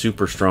like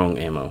super strong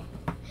ammo.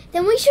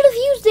 Then we should have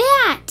used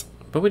that.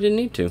 But we didn't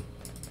need to.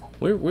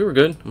 We were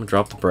good. I'm going to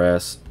drop the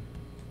brass.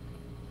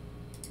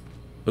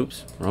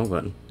 Oops. Wrong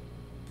button.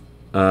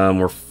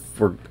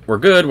 We're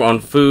good. We're on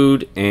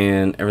food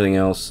and everything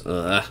else.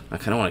 I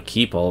kind of want to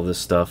keep all of this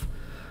stuff.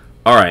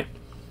 All right.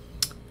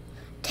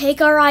 Take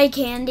our eye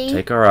candy.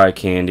 Take our eye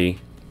candy.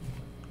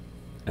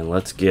 And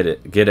let's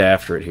get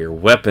after it here.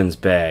 Weapons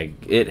bag.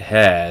 It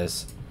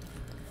has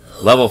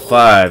level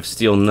 5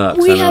 steel nuts.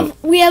 We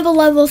have a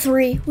level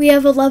 3. We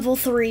have a level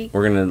 3.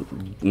 We're gonna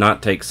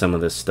not take some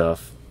of this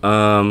stuff.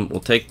 We'll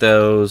take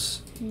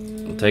those.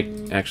 We'll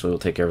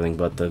take everything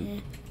but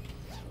the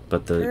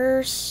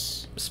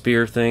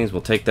spear things.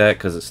 We'll take that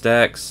because it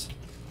stacks.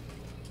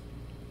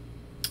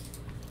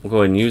 We'll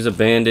go ahead and use a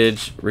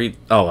bandage.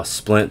 A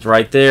splint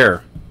right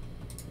there.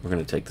 We're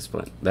gonna take the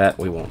splint. That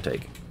we won't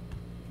take.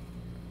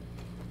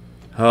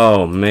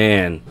 Oh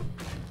man,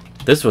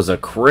 this was a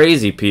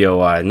crazy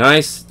POI.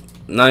 Nice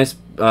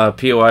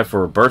POI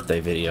for a birthday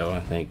video,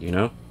 I think. You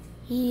know.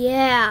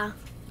 Yeah.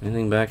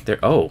 Anything back there?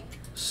 Oh,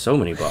 so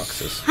many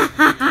boxes. Do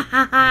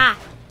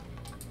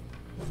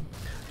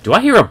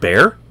I hear a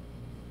bear?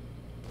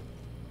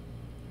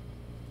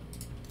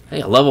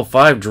 Hey, a level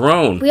 5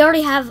 drone. We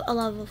already have a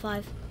level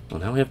 5. Well,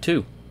 now we have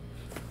 2.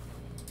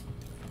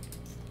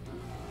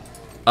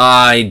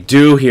 I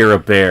do hear a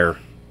bear.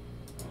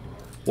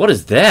 What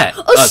is that?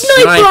 A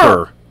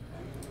sniper!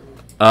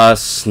 A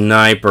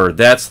sniper.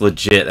 That's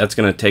legit. That's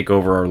going to take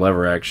over our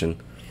lever action.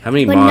 How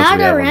many mods do we have on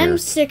here? But not our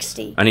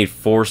M60. I need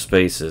 4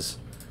 spaces.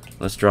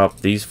 Let's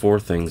drop these 4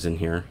 things in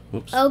here.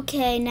 Whoops.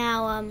 Okay,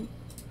 now,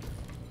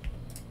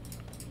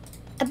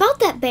 about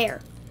that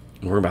bear.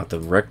 We're about to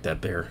wreck that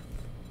bear.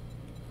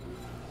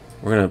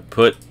 We're going to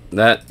put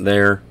that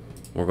there.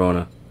 We're going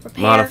to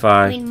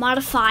modify.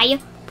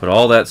 Put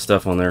all that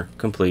stuff on there.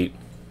 Complete.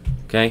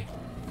 Okay?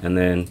 And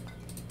then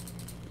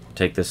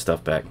take this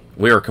stuff back.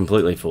 We are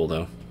completely full,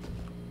 though.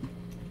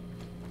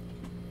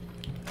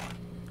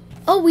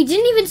 Oh, we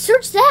didn't even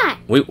search that.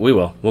 We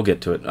will. We'll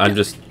get to it. I'm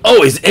just...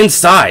 Oh, he's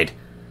inside!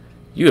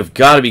 You have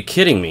got to be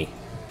kidding me.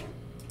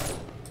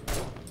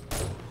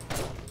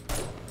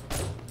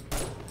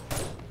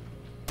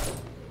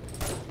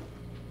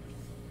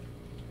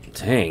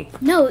 Dang.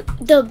 No,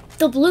 the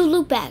blue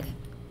loot bag.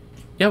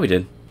 Yeah, we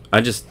did.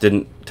 I just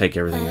didn't take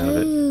everything out of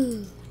it.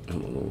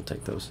 We'll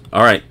take those.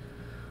 All right.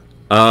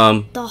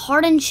 The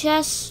hardened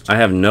chest. I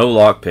have no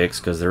lockpicks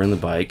because they're in the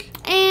bike.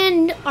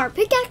 And our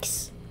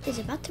pickaxe is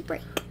about to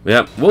break.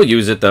 Yep, we'll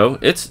use it though.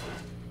 It's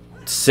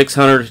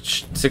 600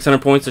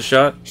 points a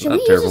shot. Should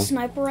we use a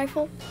sniper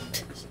rifle?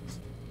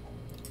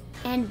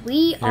 And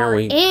we are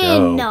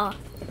in.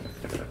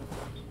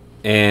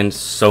 And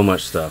so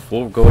much stuff.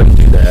 We'll go ahead and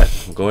do that.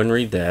 We'll go ahead and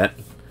read that.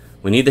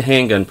 We need the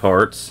handgun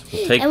parts.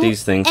 We'll take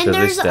these things because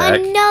they stack.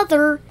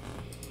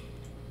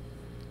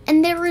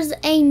 And there is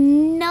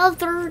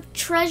another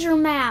treasure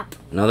map.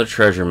 Another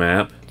treasure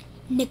map.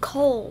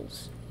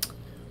 Nicole's.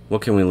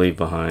 What can we leave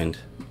behind?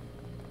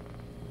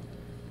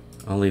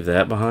 I'll leave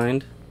that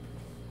behind.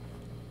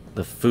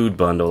 The food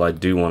bundle I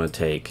do want to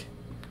take.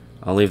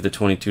 I'll leave the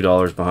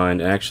 $22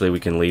 behind. Actually, we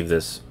can leave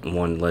this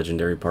one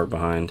legendary part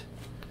behind.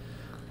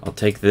 I'll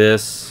take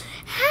this.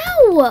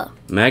 How?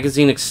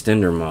 Magazine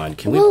extender mod.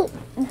 Can we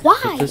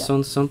put this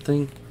on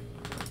something?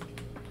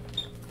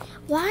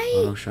 Why?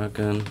 Auto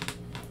shotgun.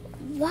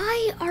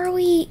 Why are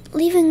we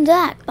leaving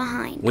that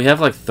behind? We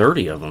have like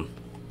 30 of them.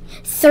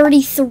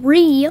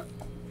 33.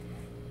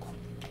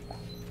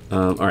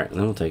 Alright,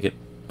 then we'll take it.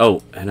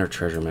 Oh, and our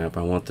treasure map.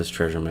 I want this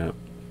treasure map.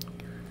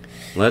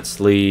 Let's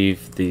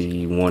leave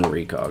the one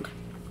recog.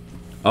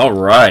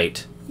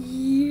 Alright.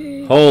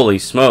 Yeah. Holy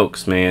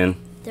smokes, man.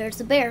 There's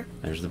the bear.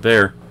 There's the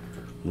bear.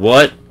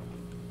 What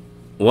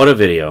a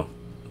video.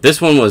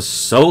 This one was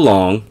so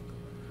long,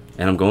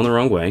 and I'm going the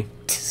wrong way.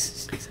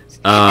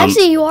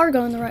 Actually, you are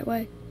going the right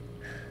way.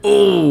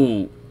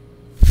 Ooh.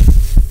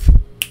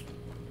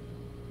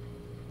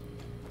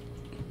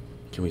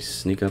 Can we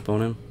sneak up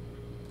on him?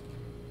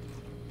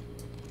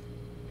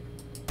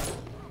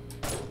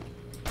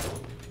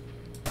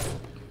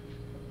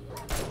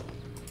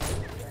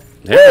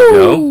 There we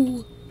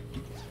go.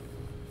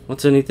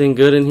 What's anything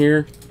good in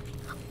here?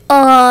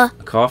 A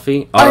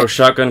coffee? Auto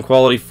shotgun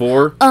quality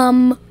 4?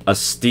 A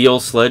steel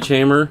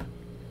sledgehammer?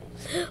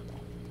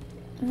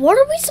 What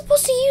are we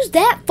supposed to use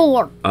that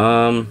for?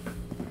 I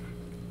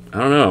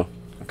don't know.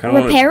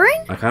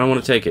 Repairing? I kind of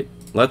want to take it.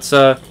 Let's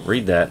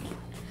read that.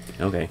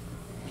 Okay.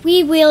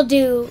 We will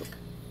do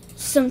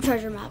some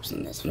treasure maps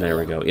in this video. There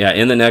we go. Yeah,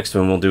 in the next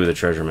one we'll do the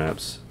treasure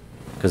maps.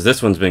 Because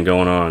this one's been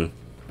going on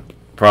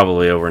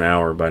probably over an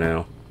hour by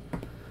now.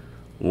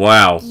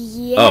 Wow.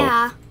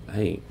 Yeah. Oh.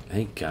 Hey,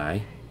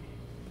 guy.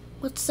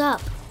 What's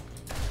up?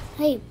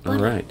 Hey, buddy.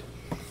 All right.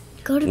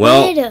 Go to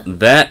bed.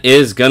 That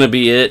is going to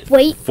be it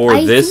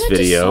for this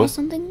video. I saw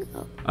something.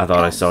 I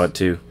thought I saw it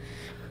too.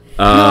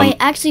 No, I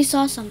actually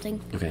saw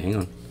something. Okay, hang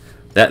on.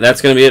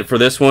 That's going to be it for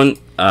this one.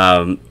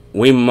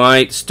 We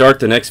might start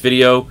the next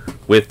video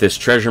with this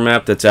treasure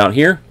map that's out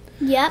here.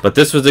 Yeah. But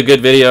this was a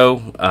good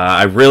video.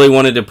 I really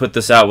wanted to put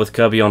this out with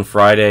Cubby on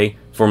Friday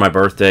for my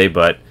birthday,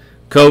 but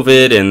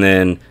COVID, and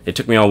then it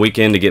took me all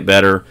weekend to get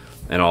better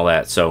and all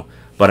that. So,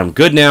 but I'm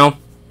good now,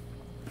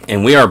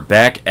 and we are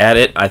back at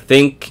it. I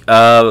think,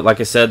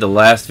 like I said, the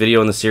last video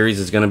in the series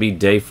is going to be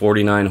day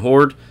 49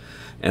 Horde,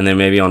 and then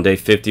maybe on day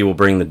 50 we'll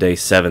bring the day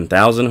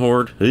 7,000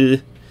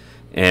 Horde,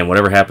 and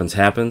whatever happens,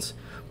 happens.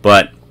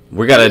 But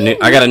we got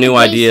I got a new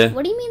idea.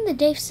 What do you mean the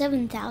day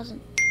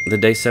 7,000? The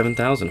day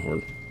 7,000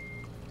 horde.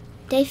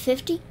 Day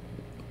 50?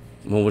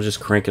 Well, we'll just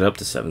crank it up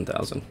to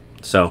 7,000.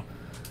 So,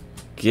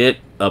 get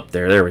up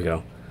there. There we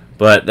go.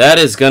 But that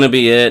is going to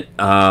be it.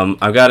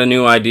 I've got a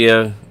new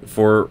idea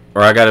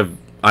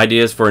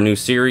ideas for a new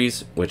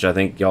series, which I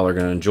think y'all are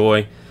going to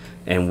enjoy.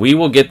 And we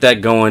will get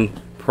that going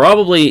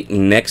probably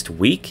next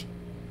week,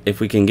 if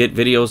we can get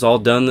videos all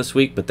done this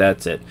week, but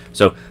that's it.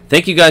 So,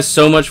 thank you guys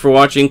so much for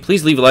watching.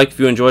 Please leave a like if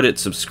you enjoyed it.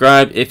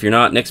 Subscribe if you're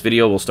not. Next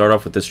video, we'll start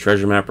off with this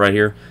treasure map right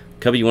here.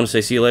 Cubby, you want to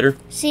say see you later?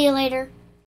 See you later.